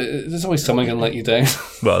 I know, but there's always someone going to let you down.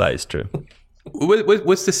 Well, that is true.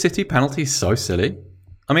 Was the City penalty so silly?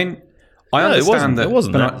 I mean, I understand that. It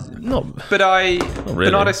wasn't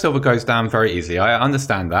Bernardo Silva goes down very easily. I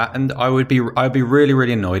understand that, and I would be really,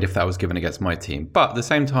 really annoyed if that was given against my team. But at the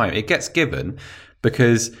same time, it gets given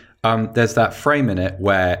because there's that frame in it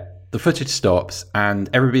where the footage stops and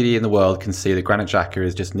everybody in the world can see that Granit Xhaka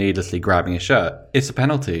is just needlessly grabbing his shirt. It's a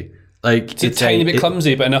penalty. Like it's a tiny bit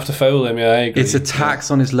clumsy, but enough to foul him. Yeah, I agree. It's a tax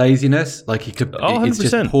on his laziness. Like he could. It's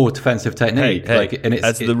just poor defensive technique. Hey, like, and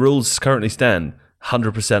as the rules currently stand,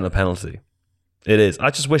 100% a penalty. It is. I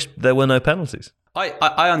just wish there were no penalties. I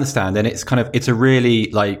understand, and it's a really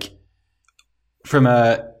like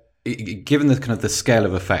given the kind of the scale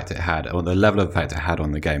of effect it had or the level of effect it had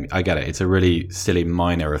on the game. I get it. It's a really silly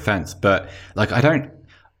minor offence, but like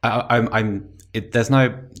there's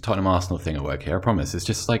no Tottenham Arsenal thing at work here. I promise. It's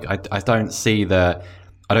just like I don't see the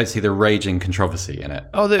raging controversy in it.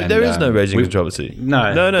 Oh, there is no raging controversy.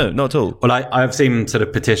 No, not at all. Well, I've seen sort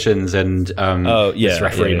of petitions and this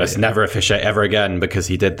referee must never officiate ever again because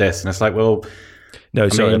he did this, and it's like, well, no,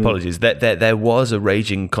 sorry, apologies. There was a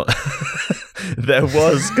raging. There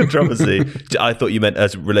was controversy. I thought you meant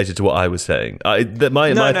as related to what I was saying. My thing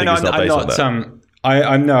is not based on that.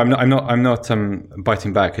 I'm not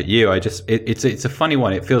biting back at you. It's a funny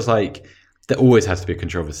one. It feels like there always has to be a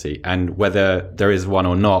controversy, and whether there is one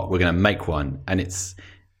or not, we're going to make one. And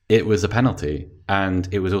it was a penalty, and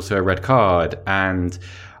it was also a red card. And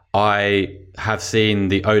I have seen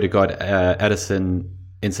the Odegaard Ederson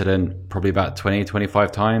incident probably about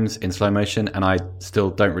 20-25 times in slow motion, and I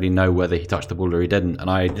still don't really know whether he touched the ball or he didn't.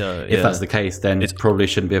 And if that's the case, then it probably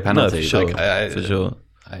shouldn't be a penalty. No, for sure. For sure.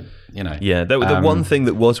 The one thing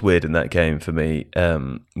that was weird in that game for me,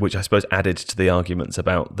 which I suppose added to the arguments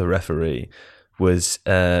about the referee, was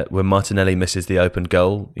when Martinelli misses the open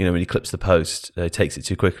goal. You know, when he clips the post, he takes it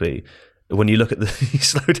too quickly. When you look at you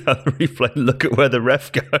slow down the replay and look at where the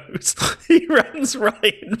ref goes, he runs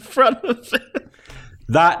right in front of it.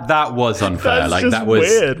 That was unfair. That's just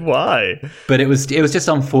weird. Why? But it was just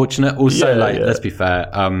unfortunate. Also, let's be fair.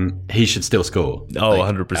 He should still score. Oh,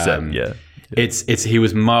 100%. Yeah. He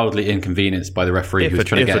was mildly inconvenienced by the referee who was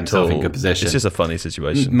trying to get himself in good position. It's just a funny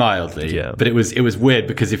situation. Mildly, yeah. But it was weird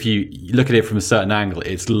because if you look at it from a certain angle,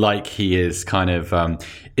 it's like he is kind of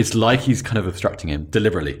he's kind of obstructing him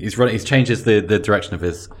deliberately. He changes the direction of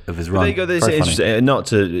his run. There you go. This is interesting. Not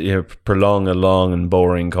to prolong a long and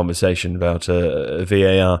boring conversation about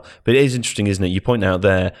VAR, but it is interesting, isn't it? You point out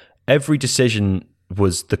there every decision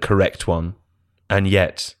was the correct one, and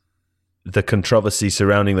yet the controversy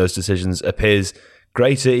surrounding those decisions appears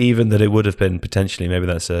greater even than it would have been potentially. Maybe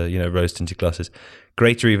that's rose-tinted glasses.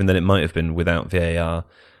 Greater even than it might have been without VAR.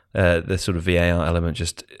 The sort of VAR element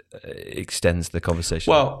just extends the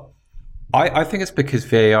conversation. Well, I think it's because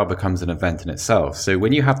VAR becomes an event in itself. So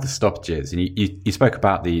when you have the stoppages, and you spoke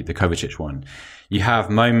about the Kovacic one, you have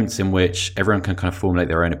moments in which everyone can kind of formulate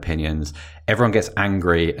their own opinions. Everyone gets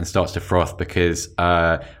angry and starts to froth because,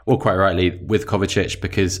 or quite rightly, with Kovacic,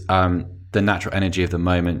 because the natural energy of the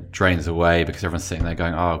moment drains away because everyone's sitting there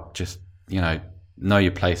going, oh, just, know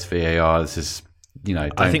your place, VAR. This is,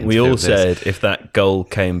 don't I think we all said if that goal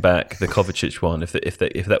came back, the Kovacic one, if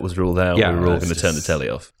that was ruled out, we were all going to turn the telly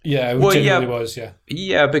off. Yeah, it genuinely was. Yeah,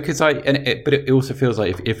 yeah, because but it also feels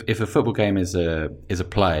like if a football game is a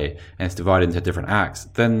play and it's divided into different acts,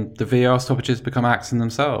 then the VAR stoppages become acts in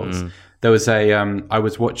themselves. There was I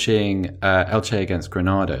was watching Elche against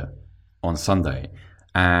Granada on Sunday,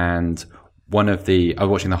 and I was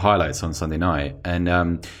watching the highlights on Sunday night,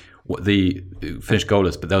 and the finished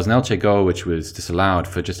goalless, but there was an Elche goal which was disallowed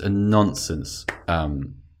for just a nonsense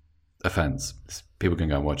offence. People can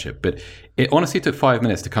go and watch it, but it honestly took 5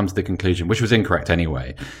 minutes to come to the conclusion, which was incorrect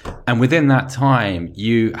anyway. And within that time,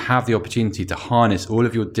 you have the opportunity to harness all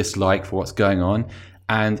of your dislike for what's going on,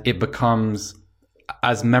 and it becomes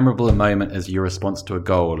as memorable a moment as your response to a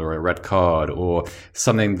goal or a red card or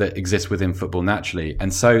something that exists within football naturally.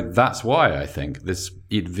 And so that's why I think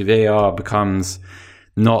VAR becomes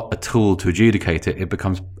not a tool to adjudicate it; it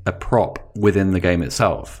becomes a prop within the game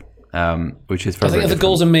itself, which is very. I think if the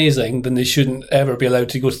goal's amazing, then they shouldn't ever be allowed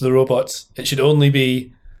to go to the robots. It should only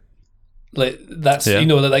be like that's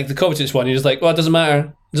like the Kovacic one. You're just like, well, it doesn't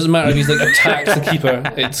matter. It doesn't matter if he's like attacked the keeper.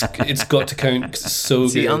 It's got to count because it's so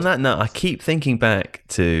good. On that note, I keep thinking back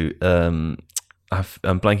to I'm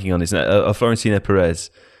blanking on his name, Florentino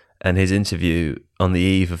Perez. And his interview on the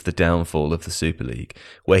eve of the downfall of the Super League,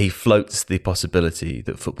 where he floats the possibility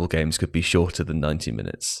that football games could be shorter than 90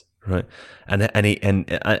 minutes, right? And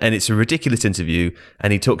it's a ridiculous interview,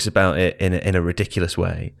 and he talks about it in a ridiculous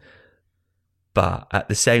way. But at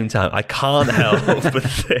the same time, I can't help but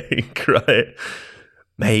think, right?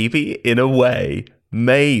 Maybe in a way,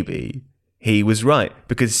 he was right,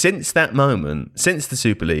 because since that moment, since the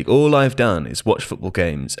Super League, all I've done is watch football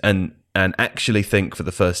games and actually think for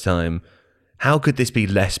the first time, how could this be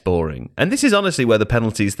less boring? And this is honestly where the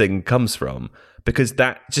penalties thing comes from, because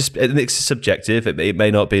it's subjective. It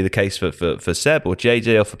may not be the case for Seb or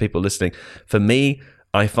JJ or for people listening. For me,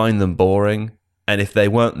 I find them boring, and if they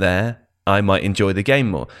weren't there, I might enjoy the game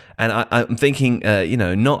more. And I'm thinking,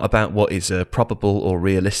 not about what is probable or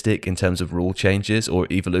realistic in terms of rule changes or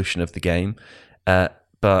evolution of the game,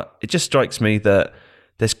 but it just strikes me that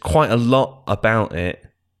there's quite a lot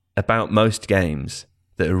about most games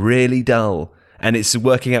that are really dull, and it's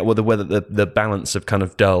working out whether the balance of kind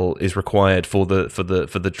of dull is required for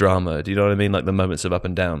the drama. Do you know what I mean? Like the moments of up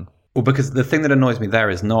and down. Well, because the thing that annoys me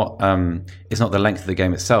there is not the length of the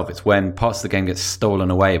game itself. It's when parts of the game get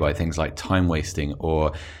stolen away by things like time wasting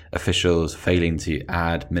or officials failing to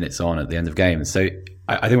add minutes on at the end of games. So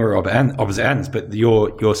I think we're at opposite ends. But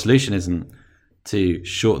your solution isn't to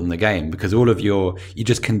shorten the game, because you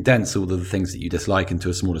just condense all of the things that you dislike into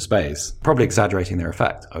a smaller space, probably exaggerating their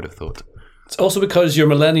effect, I would have thought. It's also because your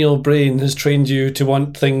millennial brain has trained you to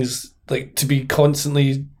want things like to be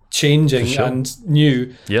constantly changing and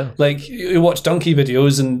new. Yeah. Like you watch donkey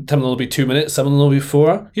videos and some of them will be 2 minutes, some of them will be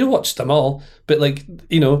 4. You'll watch them all. But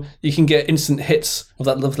you can get instant hits of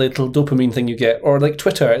that lovely little dopamine thing you get. Or like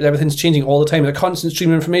Twitter, everything's changing all the time. A constant stream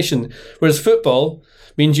of information. Whereas football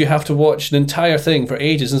means you have to watch an entire thing for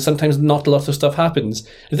ages, and sometimes not a lot of stuff happens.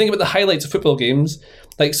 And think about the highlights of football games.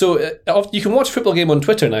 You can watch a football game on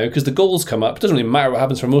Twitter now because the goals come up. It doesn't really matter what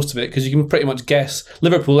happens for most of it, because you can pretty much guess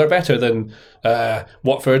Liverpool are better than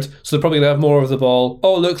Watford, so they're probably going to have more of the ball.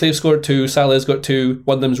 Oh, look, they've scored 2. Salah's got 2.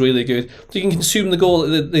 One of them's really good. So you can consume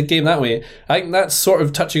the game that way. I think that's sort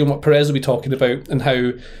of touching on what Perez will be talking about and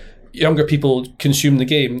how younger people consume the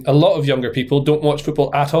game. A lot of younger people don't watch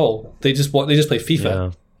football at all. They just play FIFA.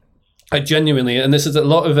 Yeah. I genuinely, and this is a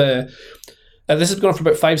lot of this has gone on for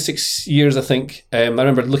about 5-6 years, I think. I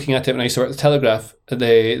remember looking at it when I used to work at the Telegraph.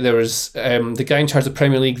 There was the guy in charge of the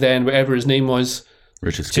Premier League then, whatever his name was,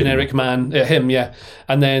 Richard Skinner. Generic man, him, yeah.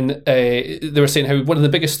 And then they were saying how one of the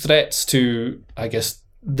biggest threats to, I guess,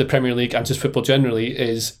 the Premier League and just football generally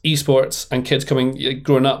is esports and kids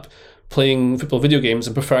growing up playing football video games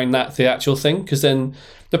and preferring that to the actual thing, because then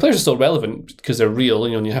the players are still relevant because they're real,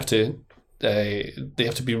 and you have to they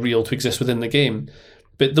have to be real to exist within the game.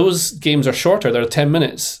 But those games are shorter. They're 10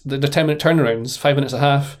 minutes. They're 10-minute turnarounds, 5 minutes and a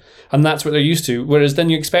half, and that's what they're used to. Whereas then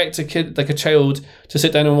you expect a kid, like a child, to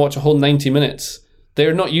sit down and watch a whole 90 minutes.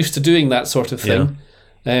 They're not used to doing that sort of thing.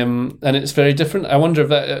 Yeah. And it's very different. I wonder if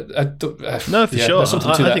that... no, for sure.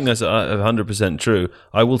 I think that's 100% true.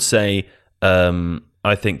 I will say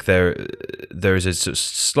I think there is a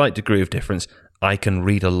slight degree of difference. I can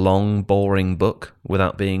read a long, boring book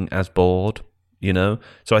without being as bored. You know,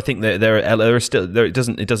 so I think there are still there. It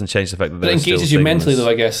doesn't change the fact that but it engages you mentally, though.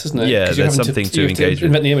 I guess, isn't it? Yeah, there's something to engage with.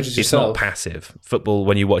 Invent the images it's yourself. Not passive. Football,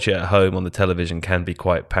 when you watch it at home on the television, can be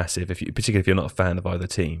quite passive, particularly if you're not a fan of either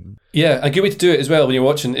team. Yeah, a good way to do it as well when you're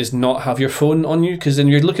watching is not have your phone on you, because then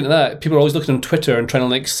you're looking at that. People are always looking on Twitter and trying to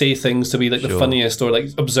like say things to be like the funniest or like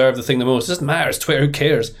observe the thing the most. It doesn't matter. It's Twitter. Who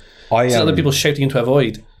cares? It's other people shouting into a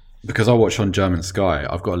void. Because I watch on German Sky,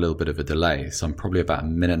 I've got a little bit of a delay. So I'm probably about a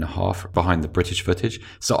minute and a half behind the British footage.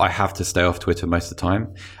 So I have to stay off Twitter most of the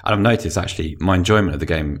time. And I've noticed actually my enjoyment of the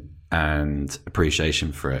game and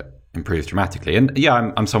appreciation for it improves dramatically. And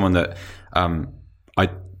yeah, I'm someone that I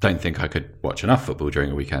don't think I could watch enough football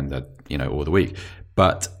during a weekend, or the week.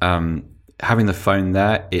 But having the phone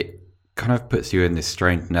there, it kind of puts you in this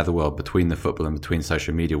strange netherworld between the football and between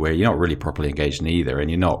social media where you're not really properly engaged in either,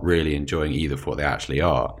 and you're not really enjoying either for what they actually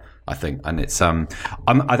are. I think, and it's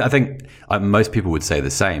I think most people would say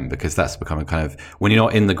the same, because that's become a kind of, when you're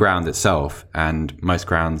not in the ground itself, and most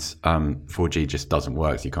grounds 4G just doesn't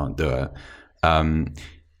work, so you can't do it.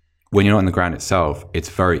 When you're not in the ground itself, it's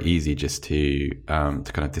very easy just to kind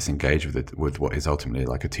of disengage with it, with what is ultimately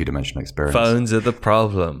like a two-dimensional experience. Phones are the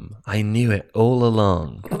problem. I knew it all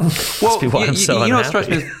along. Well, I'm so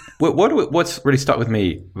unhappy. What's really stuck with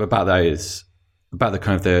me about those, about the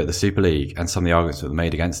kind of the Super League and some of the arguments that were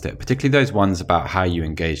made against it, particularly those ones about how you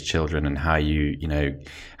engage children and how you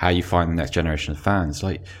find the next generation of fans.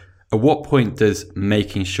 Like, at what point does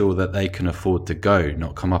making sure that they can afford to go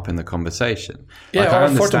not come up in the conversation? Yeah, like, or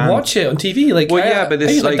afford to watch it on TV. Like, but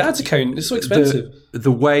it's like Dad's account. It's so expensive.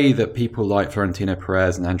 The way that people like Florentino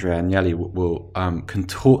Perez and Andrea Agnelli will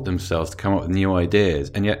contort themselves to come up with new ideas,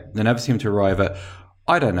 and yet they never seem to arrive at,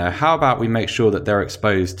 I don't know, how about we make sure that they're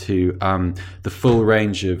exposed to the full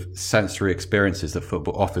range of sensory experiences that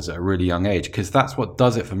football offers at a really young age? Because that's what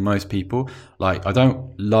does it for most people. Like, I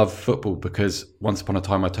don't love football because once upon a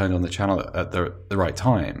time I turned on the channel at the right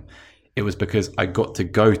time. It was because I got to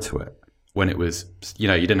go to it when it was, you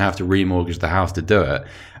didn't have to remortgage the house to do it.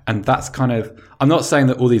 And that's kind of, I'm not saying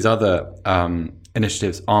that all these other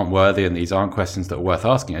initiatives aren't worthy and these aren't questions that are worth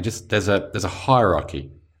asking. There's a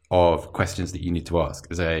hierarchy of questions that you need to ask.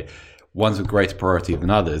 There's ones with greater priority than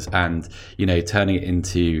others, and turning it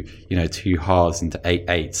into 2 halves into 8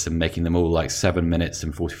 eighths and making them all like 7 minutes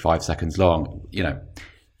and 45 seconds long.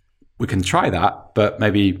 We can try that, but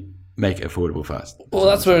maybe make it affordable first. Well,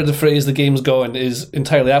 that's where the phrase "the game's gone" is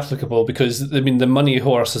entirely applicable, because the money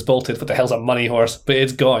horse is bolted. What the hell's a money horse? But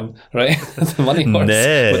it's gone, right? The money horse,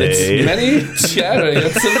 but it's many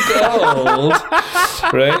chariots of gold,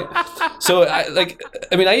 right? So, I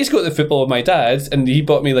used to go to the football with my dad, and he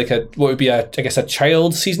bought me like a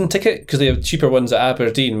child season ticket, because they have cheaper ones at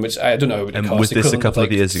Aberdeen, which I don't know what it costs. Was this a couple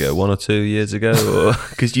of years ago, 1 or 2 years ago?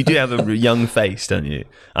 Because you do have a young face, don't you?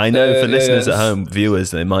 I know for listeners at home,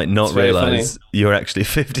 viewers, they might not realise you're actually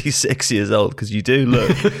 56 years old, because you do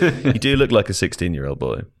look like a 16-year-old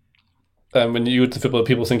boy. When you go to football,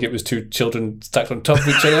 people think it was 2 children stacked on top of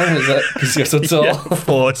each other. Is that because you're so tall? Yeah,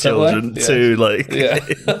 4 children, 2 Yeah.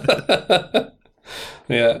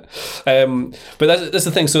 Yeah. But that's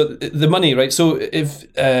the thing. So the money, right? So if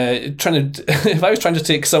I was trying to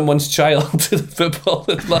take someone's child to the football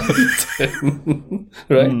in London,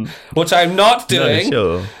 right, which I'm not doing.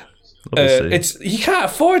 No, sure. You can't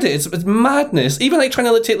afford it. It's madness. Even like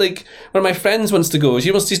trying to take like one of my friends wants to go.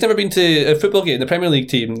 He's never been to a football game, the Premier League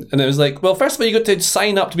team, and it was like, well, first of all, you got to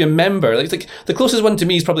sign up to be a member. Like the closest one to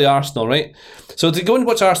me is probably Arsenal, right? So to go and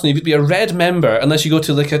watch Arsenal, you have to be a red member unless you go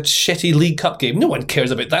to like a shitty League Cup game. No one cares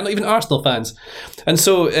about that, not even Arsenal fans. And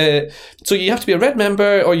so you have to be a red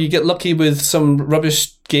member, or you get lucky with some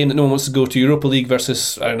rubbish game that no one wants to go to, Europa League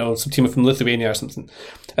versus, I don't know, some team from Lithuania or something.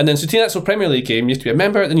 And then so to the actual Premier League game, you have to be a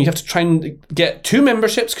member, then you have to try and get 2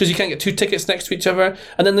 memberships, because you can't get 2 tickets next to each other,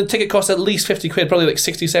 and then the ticket costs at least 50 quid, probably like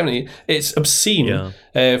 60, 70. It's obscene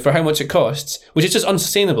for how much it costs, which is just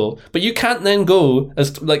unsustainable. But you can't then go,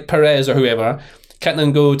 as like Perez or whoever, can't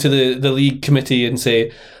then go to the league committee and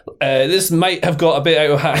say, this might have got a bit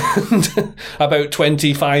out of hand about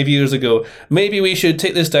 25 years ago. Maybe we should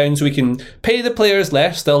take this down so we can pay the players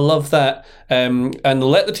less. They'll love that. And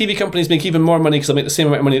let the TV companies make even more money, because they'll make the same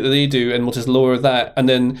amount of money that they do, and we'll just lower that. And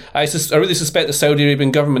then I really suspect the Saudi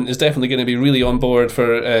Arabian government is definitely going to be really on board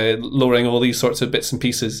for lowering all these sorts of bits and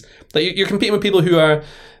pieces. Like, you're competing with people who are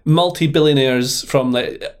multi-billionaires from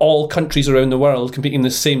like all countries around the world competing in the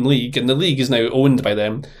same league, and the league is now owned by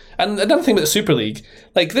them. And another thing about the Super League,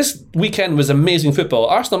 like this weekend was amazing football.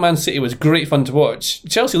 Arsenal Man City was great fun to watch.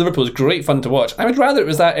 Chelsea Liverpool was great fun to watch. I would rather it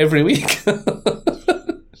was that every week.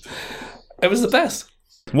 It was the best.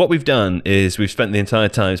 What we've done is we've spent the entire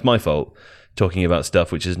time, it's my fault, talking about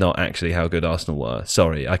stuff which is not actually how good Arsenal were.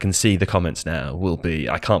 Sorry, I can see the comments now will be,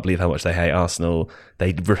 I can't believe how much they hate Arsenal.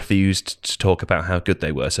 They refused to talk about how good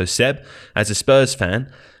they were. So Seb, as a Spurs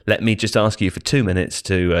fan, let me just ask you for 2 minutes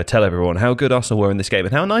to tell everyone how good Arsenal were in this game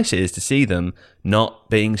and how nice it is to see them not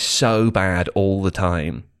being so bad all the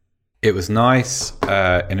time. It was nice,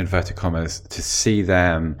 in inverted commas, to see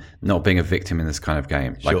them not being a victim in this kind of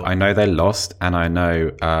game. Like, Sure. I know they lost, and I know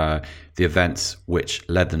the events which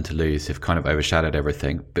led them to lose have kind of overshadowed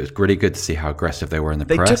everything. But it's really good to see how aggressive they were in the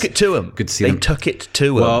They press. took it to them. Good to see They them. took it to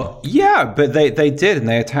them. Well, yeah, but they did, and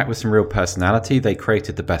they attacked with some real personality. They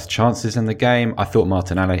created the best chances in the game. I thought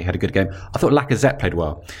Martinelli had a good game. I thought Lacazette played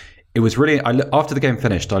well. It was really after the game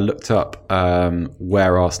finished, I looked up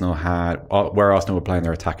where Arsenal were playing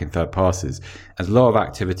their attacking third passes. There's a lot of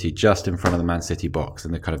activity just in front of the Man City box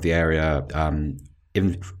and the kind of the area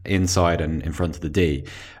inside and in front of the D.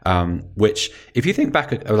 Which, if you think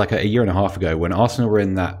back like a year and a half ago, when Arsenal were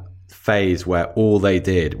in that phase where all they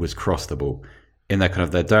did was cross the ball in their kind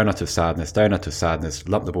of their donut of sadness,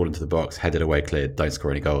 lump the ball into the box, headed away, cleared, don't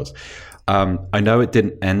score any goals. I know it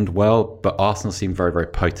didn't end well, but Arsenal seemed very, very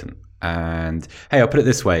potent. And hey, I'll put it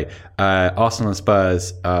this way. Arsenal and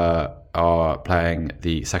Spurs are playing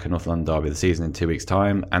the second North London derby of the season in 2 weeks'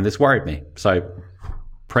 time, and this worried me. So,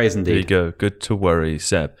 praise indeed. There you go. Good to worry,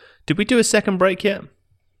 Seb. Did we do a second break yet?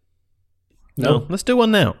 No. Let's do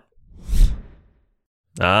one now.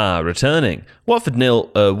 Returning. Watford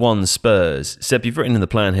 0-1 Spurs. Seb, you've written in the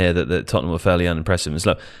plan here that Tottenham were fairly unimpressive and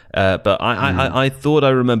slow. But I thought I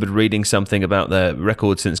remembered reading something about their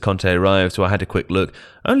record since Conte arrived, so I had a quick look.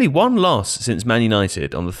 Only one loss since Man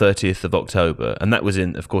United on the 30th of October, and that was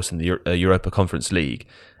of course, in the Europa Conference League.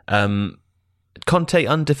 Conte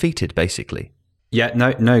undefeated, basically. Yeah,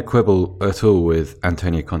 no quibble at all with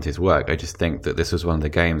Antonio Conte's work. I just think that this was one of the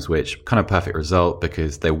games which kind of perfect result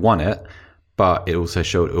because they won it, but it also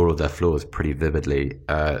showed all of their flaws pretty vividly.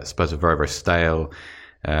 Spurs were very, very stale.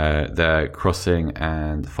 Their crossing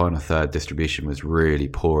and final third distribution was really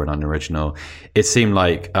poor and unoriginal. It seemed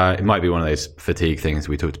like it might be one of those fatigue things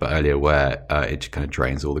we talked about earlier where it just kind of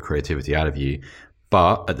drains all the creativity out of you.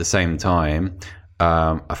 But at the same time,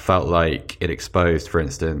 I felt like it exposed, for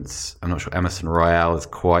instance, I'm not sure Emerson Royale is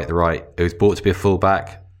quite the right. It was brought to be a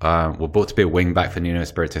fullback. Brought to be a wing back for Nuno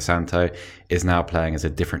Espirito Santo, is now playing as a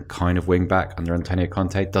different kind of wing back under Antonio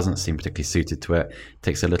Conte. Doesn't seem particularly suited to it.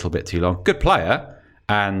 Takes a little bit too long. Good player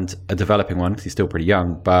and a developing one because he's still pretty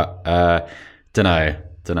young, but don't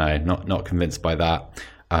know. Not convinced by that.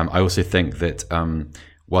 I also think that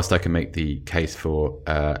whilst I can make the case for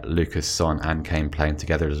Lucas, Son, and Kane playing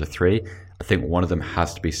together as a three, I think one of them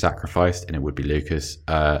has to be sacrificed, and it would be Lucas.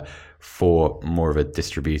 For more of a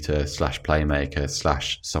distributor / playmaker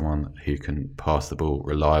 / someone who can pass the ball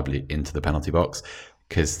reliably into the penalty box,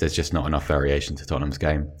 because there's just not enough variation to Tottenham's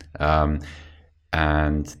game.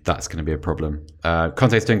 And that's going to be a problem.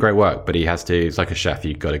 Conte's doing great work, but he has to, it's like a chef,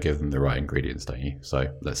 you've got to give them the right ingredients, don't you? So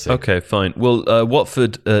let's see. Okay, fine. Well,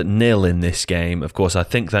 Watford 0 in this game. Of course, I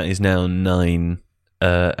think that is now 9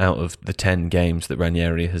 out of the 10 games that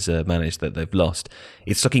Ranieri has managed that they've lost.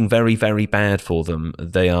 It's looking very, very bad for them.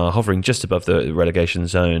 They are hovering just above the relegation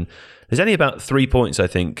zone. There's only about 3 points, I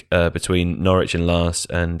think, between Norwich in last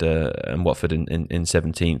and Watford in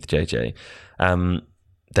 17th, JJ.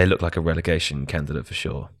 They look like a relegation candidate for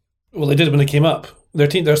sure. Well, they did when they came up.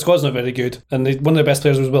 Their squad's not very good, and one of their best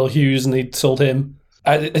players was Will Hughes, and they sold him.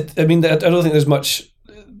 I mean, I don't think there's much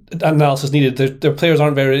analysis needed. Their players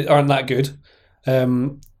aren't that good.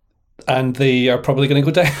 And they are probably going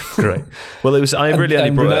to go down. Great. Well, it was. I really only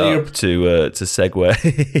brought it up to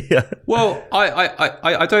segue. Yeah. Well,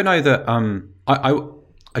 I don't know that.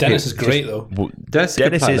 Dennis is great though. Well, Dennis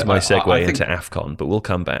is my segue into AFCON, but we'll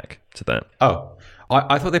come back to that. Oh,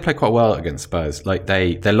 I thought they played quite well against Spurs. Like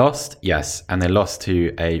they lost, yes, and they lost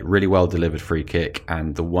to a really well delivered free kick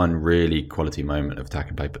and the one really quality moment of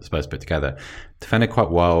attacking play Spurs put together. Defended quite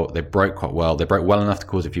well. They broke quite well. They broke well enough to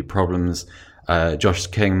cause a few problems. Josh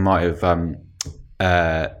King might have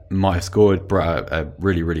scored. Brought a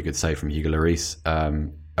really, really good save from Hugo Lloris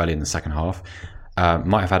early in the second half.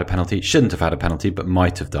 Might have had a penalty. Shouldn't have had a penalty, but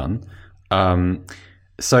might have done.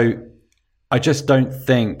 So I just don't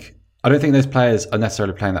think those players are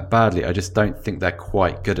necessarily playing that badly. I just don't think they're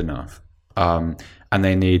quite good enough. And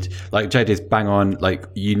they need, like JD's bang on, like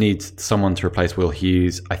you need someone to replace Will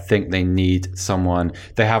Hughes. I think they need someone.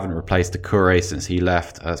 They haven't replaced Doucouré since he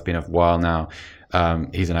left. It's been a while now.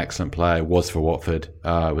 He's an excellent player, was for Watford,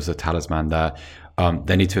 was a talisman there.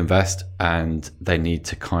 They need to invest and they need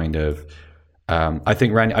to kind of I don't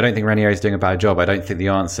think Ranieri is doing a bad job. I don't think the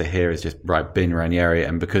answer here is just right, bin Ranieri,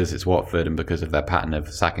 and because it's Watford and because of their pattern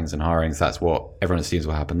of sackings and hirings, that's what everyone assumes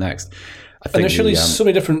will happen next. I think and there's surely so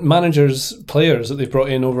many different managers, players that they've brought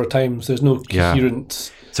in over time, so there's no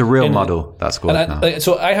coherent. It's a real muddle, that squad now.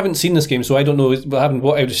 So I haven't seen this game, so I don't know what happened.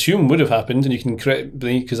 What I would assume would have happened, and you can correct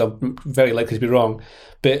me because I'm very likely to be wrong.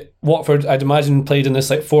 But Watford, I'd imagine, played in this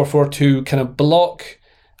like 4-4-2 kind of block,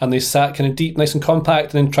 and they sat kind of deep, nice and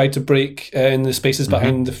compact, and then tried to break in the spaces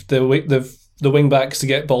behind the wing backs to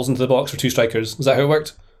get balls into the box for two strikers. Is that how it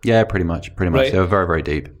worked? Yeah, pretty much. Right. They were very, very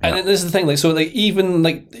deep. And then this is the thing, even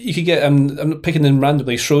you could get, I'm not picking them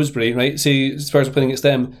randomly, Shrewsbury, right? Say Spurs are playing against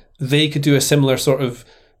them, they could do a similar sort of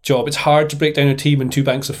job. It's hard to break down a team in two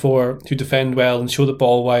banks of four who defend well and show the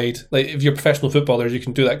ball wide. Like, if you're professional footballers, you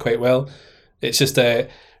can do that quite well. It's just if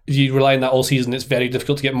you rely on that all season, it's very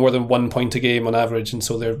difficult to get more than 1 point a game on average, and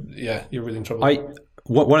so you're really in trouble.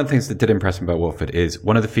 One of the things that did impress me about Watford is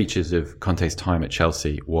one of the features of Conte's time at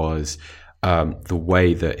Chelsea was the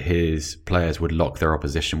way that his players would lock their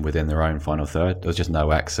opposition within their own final third. There was just no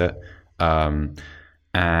exit.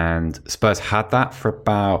 And Spurs had that for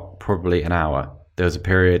about probably an hour. There was a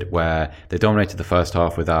period where they dominated the first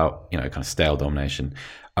half without, kind of stale domination.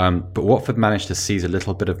 But Watford managed to seize a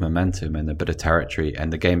little bit of momentum and a bit of territory,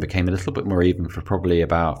 and the game became a little bit more even for probably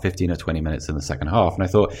about 15 or 20 minutes in the second half. And I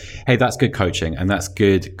thought, hey, that's good coaching, and that's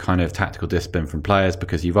good kind of tactical discipline from players,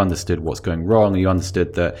 because you've understood what's going wrong, and you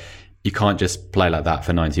understood that you can't just play like that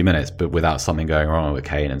for 90 minutes, but without something going wrong with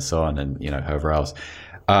Kane and Son and whoever else.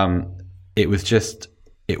 It was just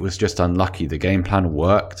unlucky. The game plan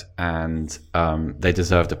worked, and they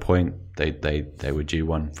deserved a point. They were due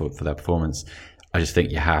one for their performance. I just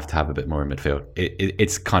think you have to have a bit more in midfield.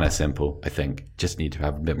 It's kind of simple. I think just need to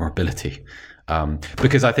have a bit more ability,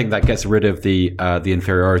 because I think that gets rid of the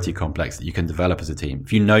inferiority complex that you can develop as a team.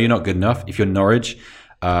 If you know you're not good enough, if you're Norwich,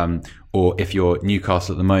 or if you're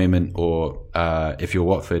Newcastle at the moment, or if you're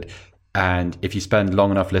Watford, and if you spend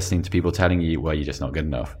long enough listening to people telling you, well, you're just not good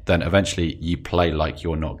enough, then eventually you play like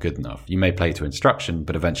you're not good enough. You may play to instruction,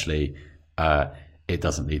 but eventually it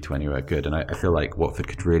doesn't lead to anywhere good. And I feel like Watford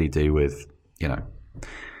could really do with, a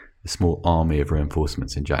small army of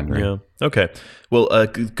reinforcements in January. Yeah. Okay. Well,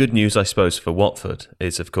 good news, I suppose, for Watford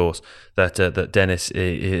is, of course, that Dennis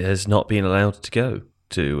has not been allowed to go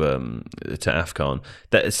to AFCON.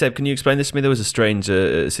 Seb, can you explain this to me? There was a strange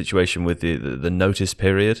situation with the notice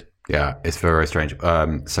period. Yeah, it's very, very strange.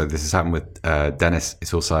 So this has happened with Dennis.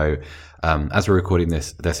 It's also, as we're recording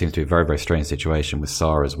this, there seems to be a very, very strange situation with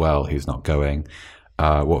Sarr as well, who's not going.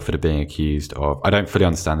 Watford are being accused of, I don't fully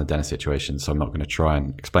understand the Dennis situation, so I'm not going to try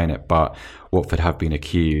and explain it, but Watford have been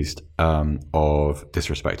accused of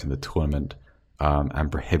disrespecting the tournament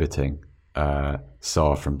and prohibiting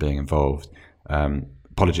Sarr from being involved.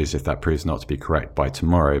 Apologies if that proves not to be correct by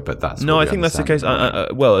tomorrow, but that's no. I think that's the case.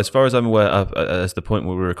 Well, as far as I'm aware, as the point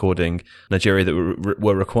where we're recording, Nigeria that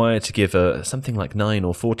were required to give something like 9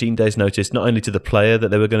 or 14 days notice, not only to the player that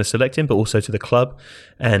they were going to select him, but also to the club,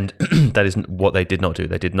 and that is what they did not do.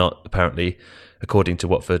 They did not, apparently, according to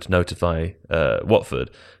Watford, notify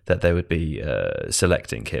Watford that they would be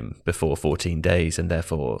selecting him before 14 days, and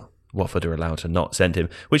therefore Watford are allowed to not send him,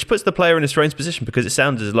 which puts the player in a strange position, because it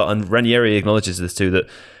sounds a lot, and Ranieri acknowledges this too,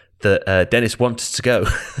 that Dennis wants to go,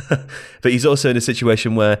 but he's also in a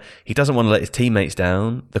situation where he doesn't want to let his teammates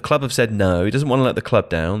down. The club have said no, he doesn't want to let the club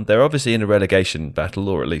down. They're obviously in a relegation battle,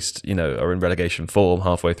 or at least, are in relegation form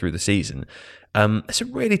halfway through the season. It's a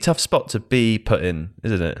really tough spot to be put in,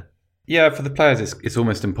 isn't it? Yeah, for the players, it's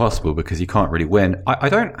almost impossible, because you can't really win. I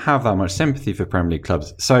don't have that much sympathy for Premier League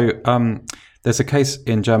clubs. So, there's a case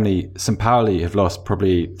in Germany. St. Pauli have lost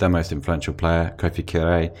probably their most influential player, Kofi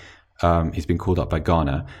Kire. He's been called up by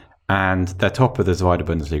Ghana, and they're top of the Zweite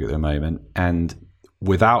Bundesliga at the moment. And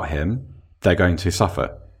without him, they're going to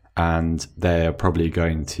suffer, and they're probably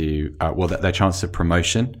going to their chances of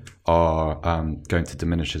promotion are going to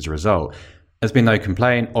diminish as a result. There's been no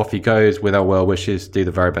complaint. Off he goes with our well wishes. Do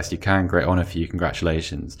the very best you can. Great honour for you.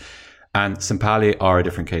 Congratulations. And St. Pauli are a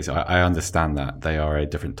different case. I understand that. They are a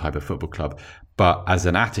different type of football club. But as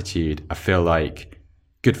an attitude, I feel like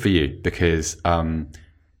good for you, because the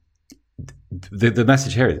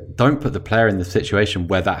message here is don't put the player in the situation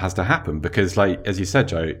where that has to happen, because, like, as you said,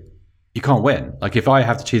 Joe, you can't win. Like, if I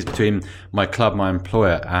have to choose between my club, my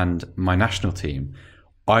employer, and my national team,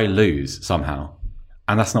 I lose somehow.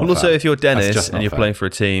 And that's not fair. Also, if you're Dennis and you're playing for a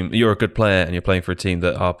team, you're a good player and you're playing for a team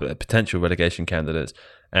that are potential relegation candidates,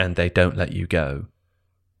 and they don't let you go.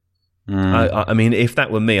 I mean, if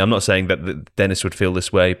that were me, I'm not saying that Dennis would feel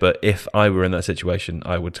this way, but if I were in that situation,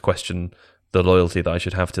 I would question the loyalty that I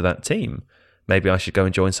should have to that team. Maybe I should go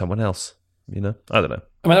and join someone else. I don't know.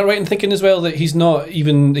 Am I right in thinking as well that he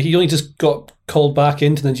only just got called back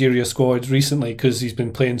into the Nigeria squad recently because he's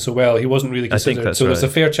been playing so well? He wasn't really considered. I think that's so right. There's a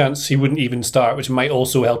fair chance he wouldn't even start, which might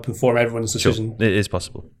also help inform everyone's decision. Sure. It is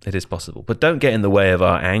possible. But don't get in the way of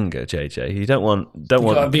our anger, JJ. You don't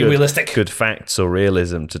want be realistic. Good facts or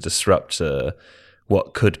realism to disrupt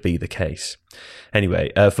what could be the case.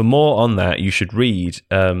 Anyway, for more on that, you should read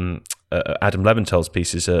Adam Leventhal's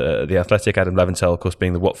pieces. The Athletic, Adam Leventhal, of course,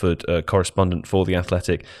 being the Watford correspondent for The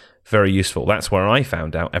Athletic. Very useful. That's where I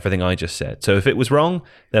found out everything I just said. So if it was wrong,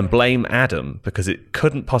 then blame Adam, because it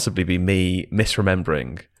couldn't possibly be me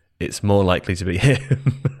misremembering. It's more likely to be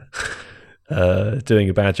him doing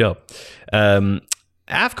a bad job.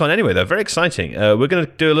 AFCON, anyway, though, very exciting. We're going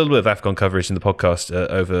to do a little bit of AFCON coverage in the podcast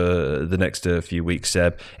over the next few weeks,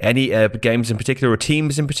 Seb. Any games in particular or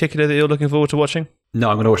teams in particular that you're looking forward to watching? No,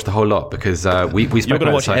 I'm going to watch the whole lot because we spoke You're going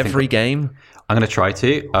to watch about this, every game? I'm going to try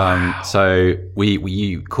to. Wow. So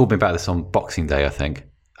you called me about this on Boxing Day, I think.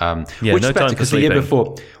 No which time for because the sleeping.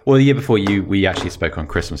 year before we actually spoke on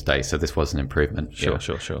Christmas Day, so this was an improvement. Sure.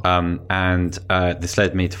 And this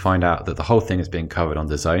led me to find out that the whole thing is being covered on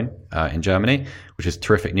DAZN in Germany, which is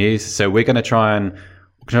terrific news. So we're going to try and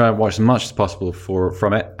watch as much as possible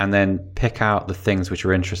from it, and then pick out the things which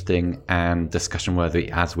are interesting and discussion worthy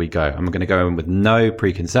as we go. I'm going to go in with no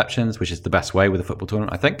preconceptions, which is the best way with a football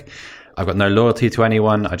tournament, I think. I've got no loyalty to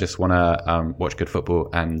anyone. I just want to watch good football,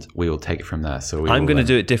 and we will take it from there. So I'm going to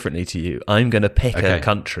do it differently to you. I'm going to pick a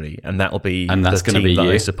country, and that'll be the team that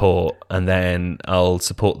I support, and then I'll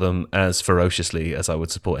support them as ferociously as I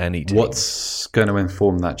would support any team. What's going to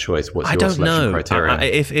inform that choice? What's I your don't selection know. criteria?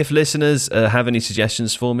 If listeners have any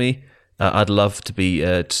suggestions for me, I'd love to be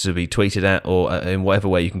tweeted at, or in whatever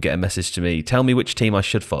way you can get a message to me. Tell me which team I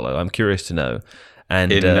should follow. I'm curious to know.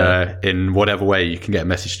 And in whatever way you can get a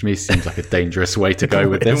message to me seems like a dangerous way to go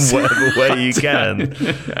with this. In whatever way you can.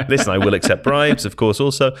 Listen, I will accept bribes, of course,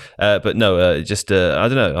 also. But no, I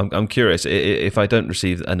don't know. I'm curious. If I don't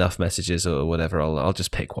receive enough messages or whatever, I'll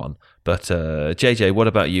just pick one. But JJ, what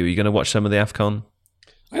about you? Are you going to watch some of the AFCON? I'm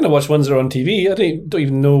going to watch ones that are on TV. I don't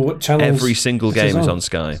even know what channels. Every single game is on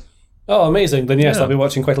Sky. Oh, amazing. Then yes, I'll be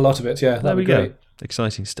watching quite a lot of it. Yeah, that'd be great.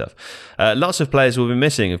 Exciting stuff. Lots of players will be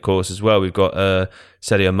missing, of course, as well. We've got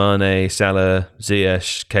Sadio Mane, Salah,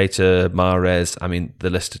 Ziyech, Keita, Mahrez. I mean,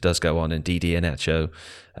 the list does go on. And Didi Iheanacho,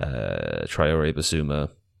 Traore Basuma,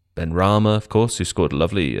 Benrahma, of course, who scored had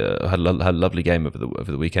a lovely game over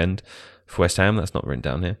the weekend for West Ham. That's not written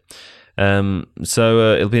down here.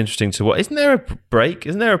 So it'll be interesting to watch. Isn't there a break?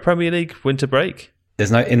 Isn't there a Premier League winter break?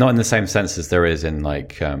 There's not in the same sense as there is in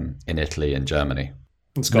in Italy and Germany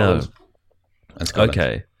and Scotland. No. And Scotland.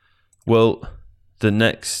 Okay. Well, the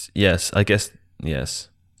next, yes,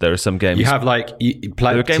 there are some games. You have there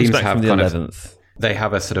are games teams back have from the kind 11th. They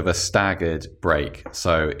have a sort of a staggered break,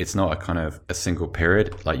 so it's not a kind of a single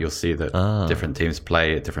period. Like you'll see that different teams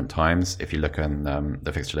play at different times. If you look on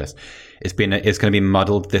the fixture list, it's going to be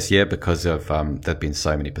muddled this year because of there've been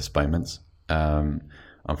so many postponements.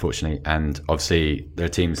 Unfortunately, and obviously there are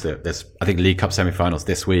teams there's I think League Cup semi-finals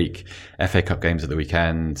this week, FA Cup games at the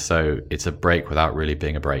weekend, so it's a break without really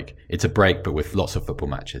being a break. It's a break but with lots of football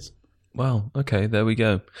matches. Well, okay, there we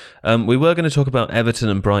go. We were going to talk about Everton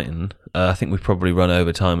and Brighton. I think we've probably run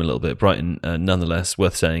over time a little bit. Brighton, nonetheless,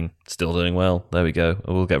 worth saying, still doing well. There we go.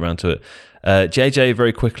 We'll get around to it. JJ,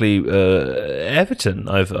 very quickly, Everton,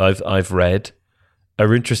 I've read,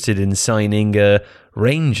 are interested in signing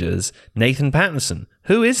Rangers' Nathan Patterson.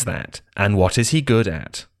 Who is that, and what is he good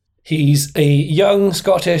at? He's a young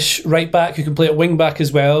Scottish right back who can play at wing back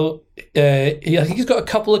as well. I think he's got a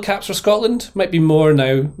couple of caps for Scotland, might be more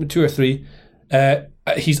now, 2 or 3.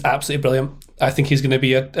 He's absolutely brilliant. I think he's going to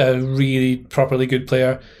be a really properly good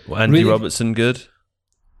player. Well, Andy Robertson good?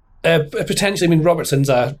 Potentially. I mean, Robertson's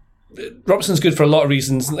good for a lot of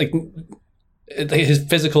reasons, like his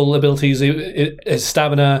physical abilities, his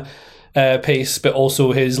stamina, pace, but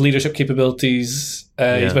also his leadership capabilities.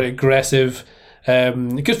 He's very aggressive.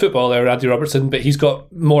 Good footballer, Andy Robertson, but he's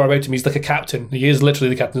got more about him. He's like a captain. He is literally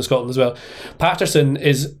the captain of Scotland as well. Patterson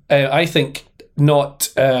is, I think, not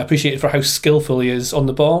appreciated for how skillful he is on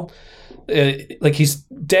the ball. He's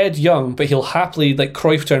dead young, but he'll happily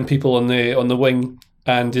Cruyff turn people on the wing,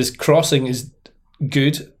 and his crossing is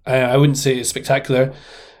good. I wouldn't say it's spectacular,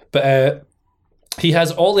 but he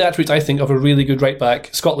has all the attributes, I think, of a really good right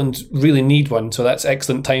back. Scotland really need one, so that's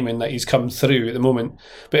excellent timing that he's come through at the moment.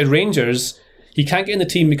 But at Rangers, he can't get in the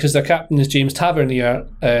team because their captain is James Tavernier,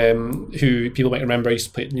 who people might remember used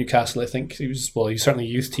to play at Newcastle. I think he was certainly a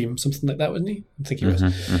youth team, something like that, wasn't he? I think he was.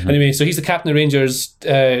 Anyway, so he's the captain of Rangers.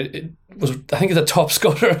 I think he's a top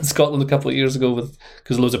scorer in Scotland a couple of years ago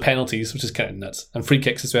because of loads of penalties, which is kind of nuts, and free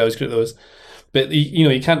kicks as well. He's good at those. But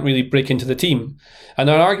he can't really break into the team. And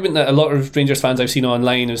an argument that a lot of Rangers fans I've seen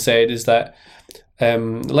online have said is that,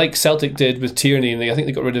 like Celtic did with Tierney, and I think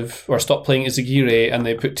they got rid of or stopped playing Izagirre, and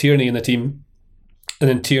they put Tierney in the team. And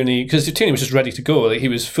then Tierney, because Tierney was just ready to go, like he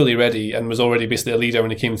was fully ready and was already basically a leader when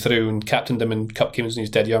he came through and captained them in cup games when he was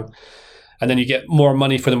dead young. And then you get more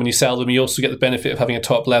money for them when you sell them. You also get the benefit of having a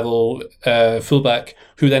top level fullback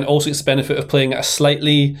who then also gets the benefit of playing at a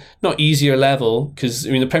slightly not easier level, because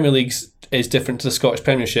the Premier League is different to the Scottish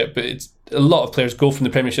Premiership, but it's a lot of players go from the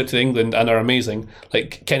Premiership to England and are amazing.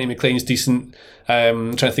 Like Kenny McLean's decent.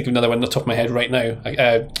 I'm trying to think of another one on the top of my head right now.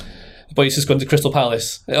 But he's just gone to Crystal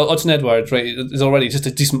Palace. Odsonne Edouard, right, is already just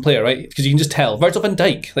a decent player, right? Because you can just tell. Virgil van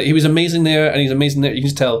Dijk, like he was amazing there and he's amazing there. You can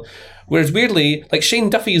just tell. Whereas weirdly, like Shane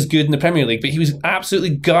Duffy is good in the Premier League, but he was absolutely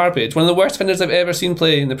garbage. One of the worst defenders I've ever seen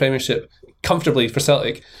play in the Premiership, comfortably for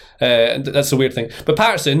Celtic. And that's the weird thing. But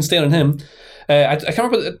Patterson, staying on him, I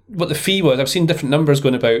can't remember what the fee was. I've seen different numbers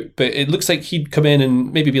going about, but it looks like he'd come in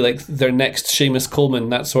and maybe be like their next Seamus Coleman,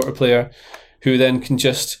 that sort of player, who then can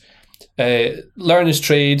just learn his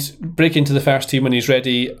trade, break into the first team when he's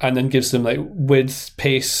ready, and then gives them like width,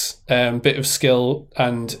 pace, bit of skill.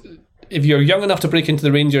 And if you're young enough to break into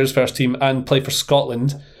the Rangers first team and play for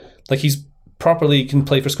Scotland, like he's properly can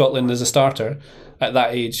play for Scotland as a starter at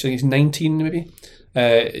that age. I think he's 19 maybe.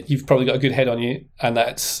 You've probably got a good head on you, and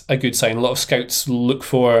that's a good sign. A lot of scouts look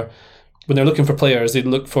for, when they're looking for players, they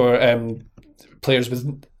look for players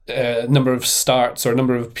with a number of starts or a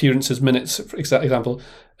number of appearances, minutes, for example,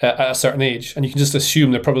 at a certain age, and you can just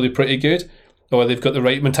assume they're probably pretty good or they've got the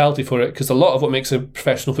right mentality for it, because a lot of what makes a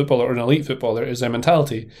professional footballer or an elite footballer is their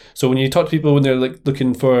mentality. So when you talk to people when they're like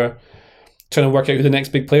looking for, trying to work out who the next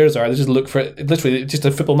big players are, they just look for literally just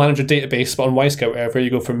a Football Manager database, but on Wyscout, wherever you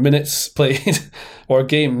go for minutes played or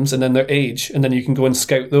games and then their age, and then you can go and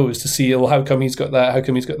scout those to see, well, how come he's got that,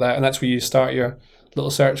 and that's where you start your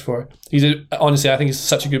little search for. Honestly, I think he's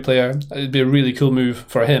such a good player. It'd be a really cool move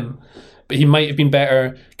for him, but he might have been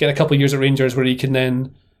better get a couple of years at Rangers where he can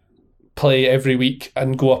then play every week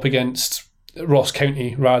and go up against Ross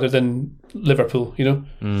County rather than Liverpool,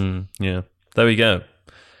 Yeah, there we go.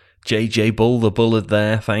 JJ Bull, the bullet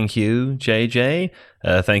there. Thank you, JJ.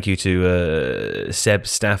 Thank you to Seb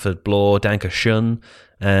Stafford Blore, Dankeschön.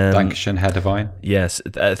 Dankeschön, Herr Devine. Yes,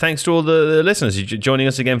 thanks to all the listeners joining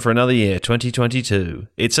us again for another year, 2022.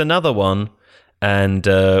 It's another one, and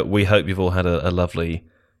we hope you've all had a lovely,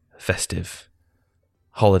 festive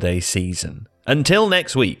holiday season. Until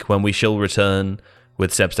next week, when we shall return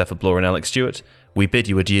with Seb Stafford Blore and Alex Stewart, we bid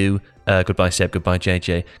you adieu. Goodbye, Seb. Goodbye,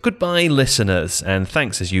 JJ. Goodbye, listeners. And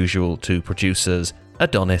thanks, as usual, to producers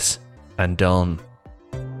Adonis and Don.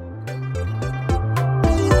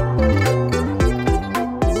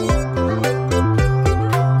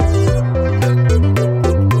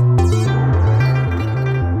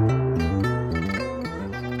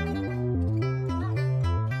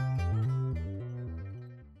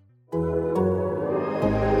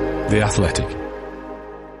 The Athletic.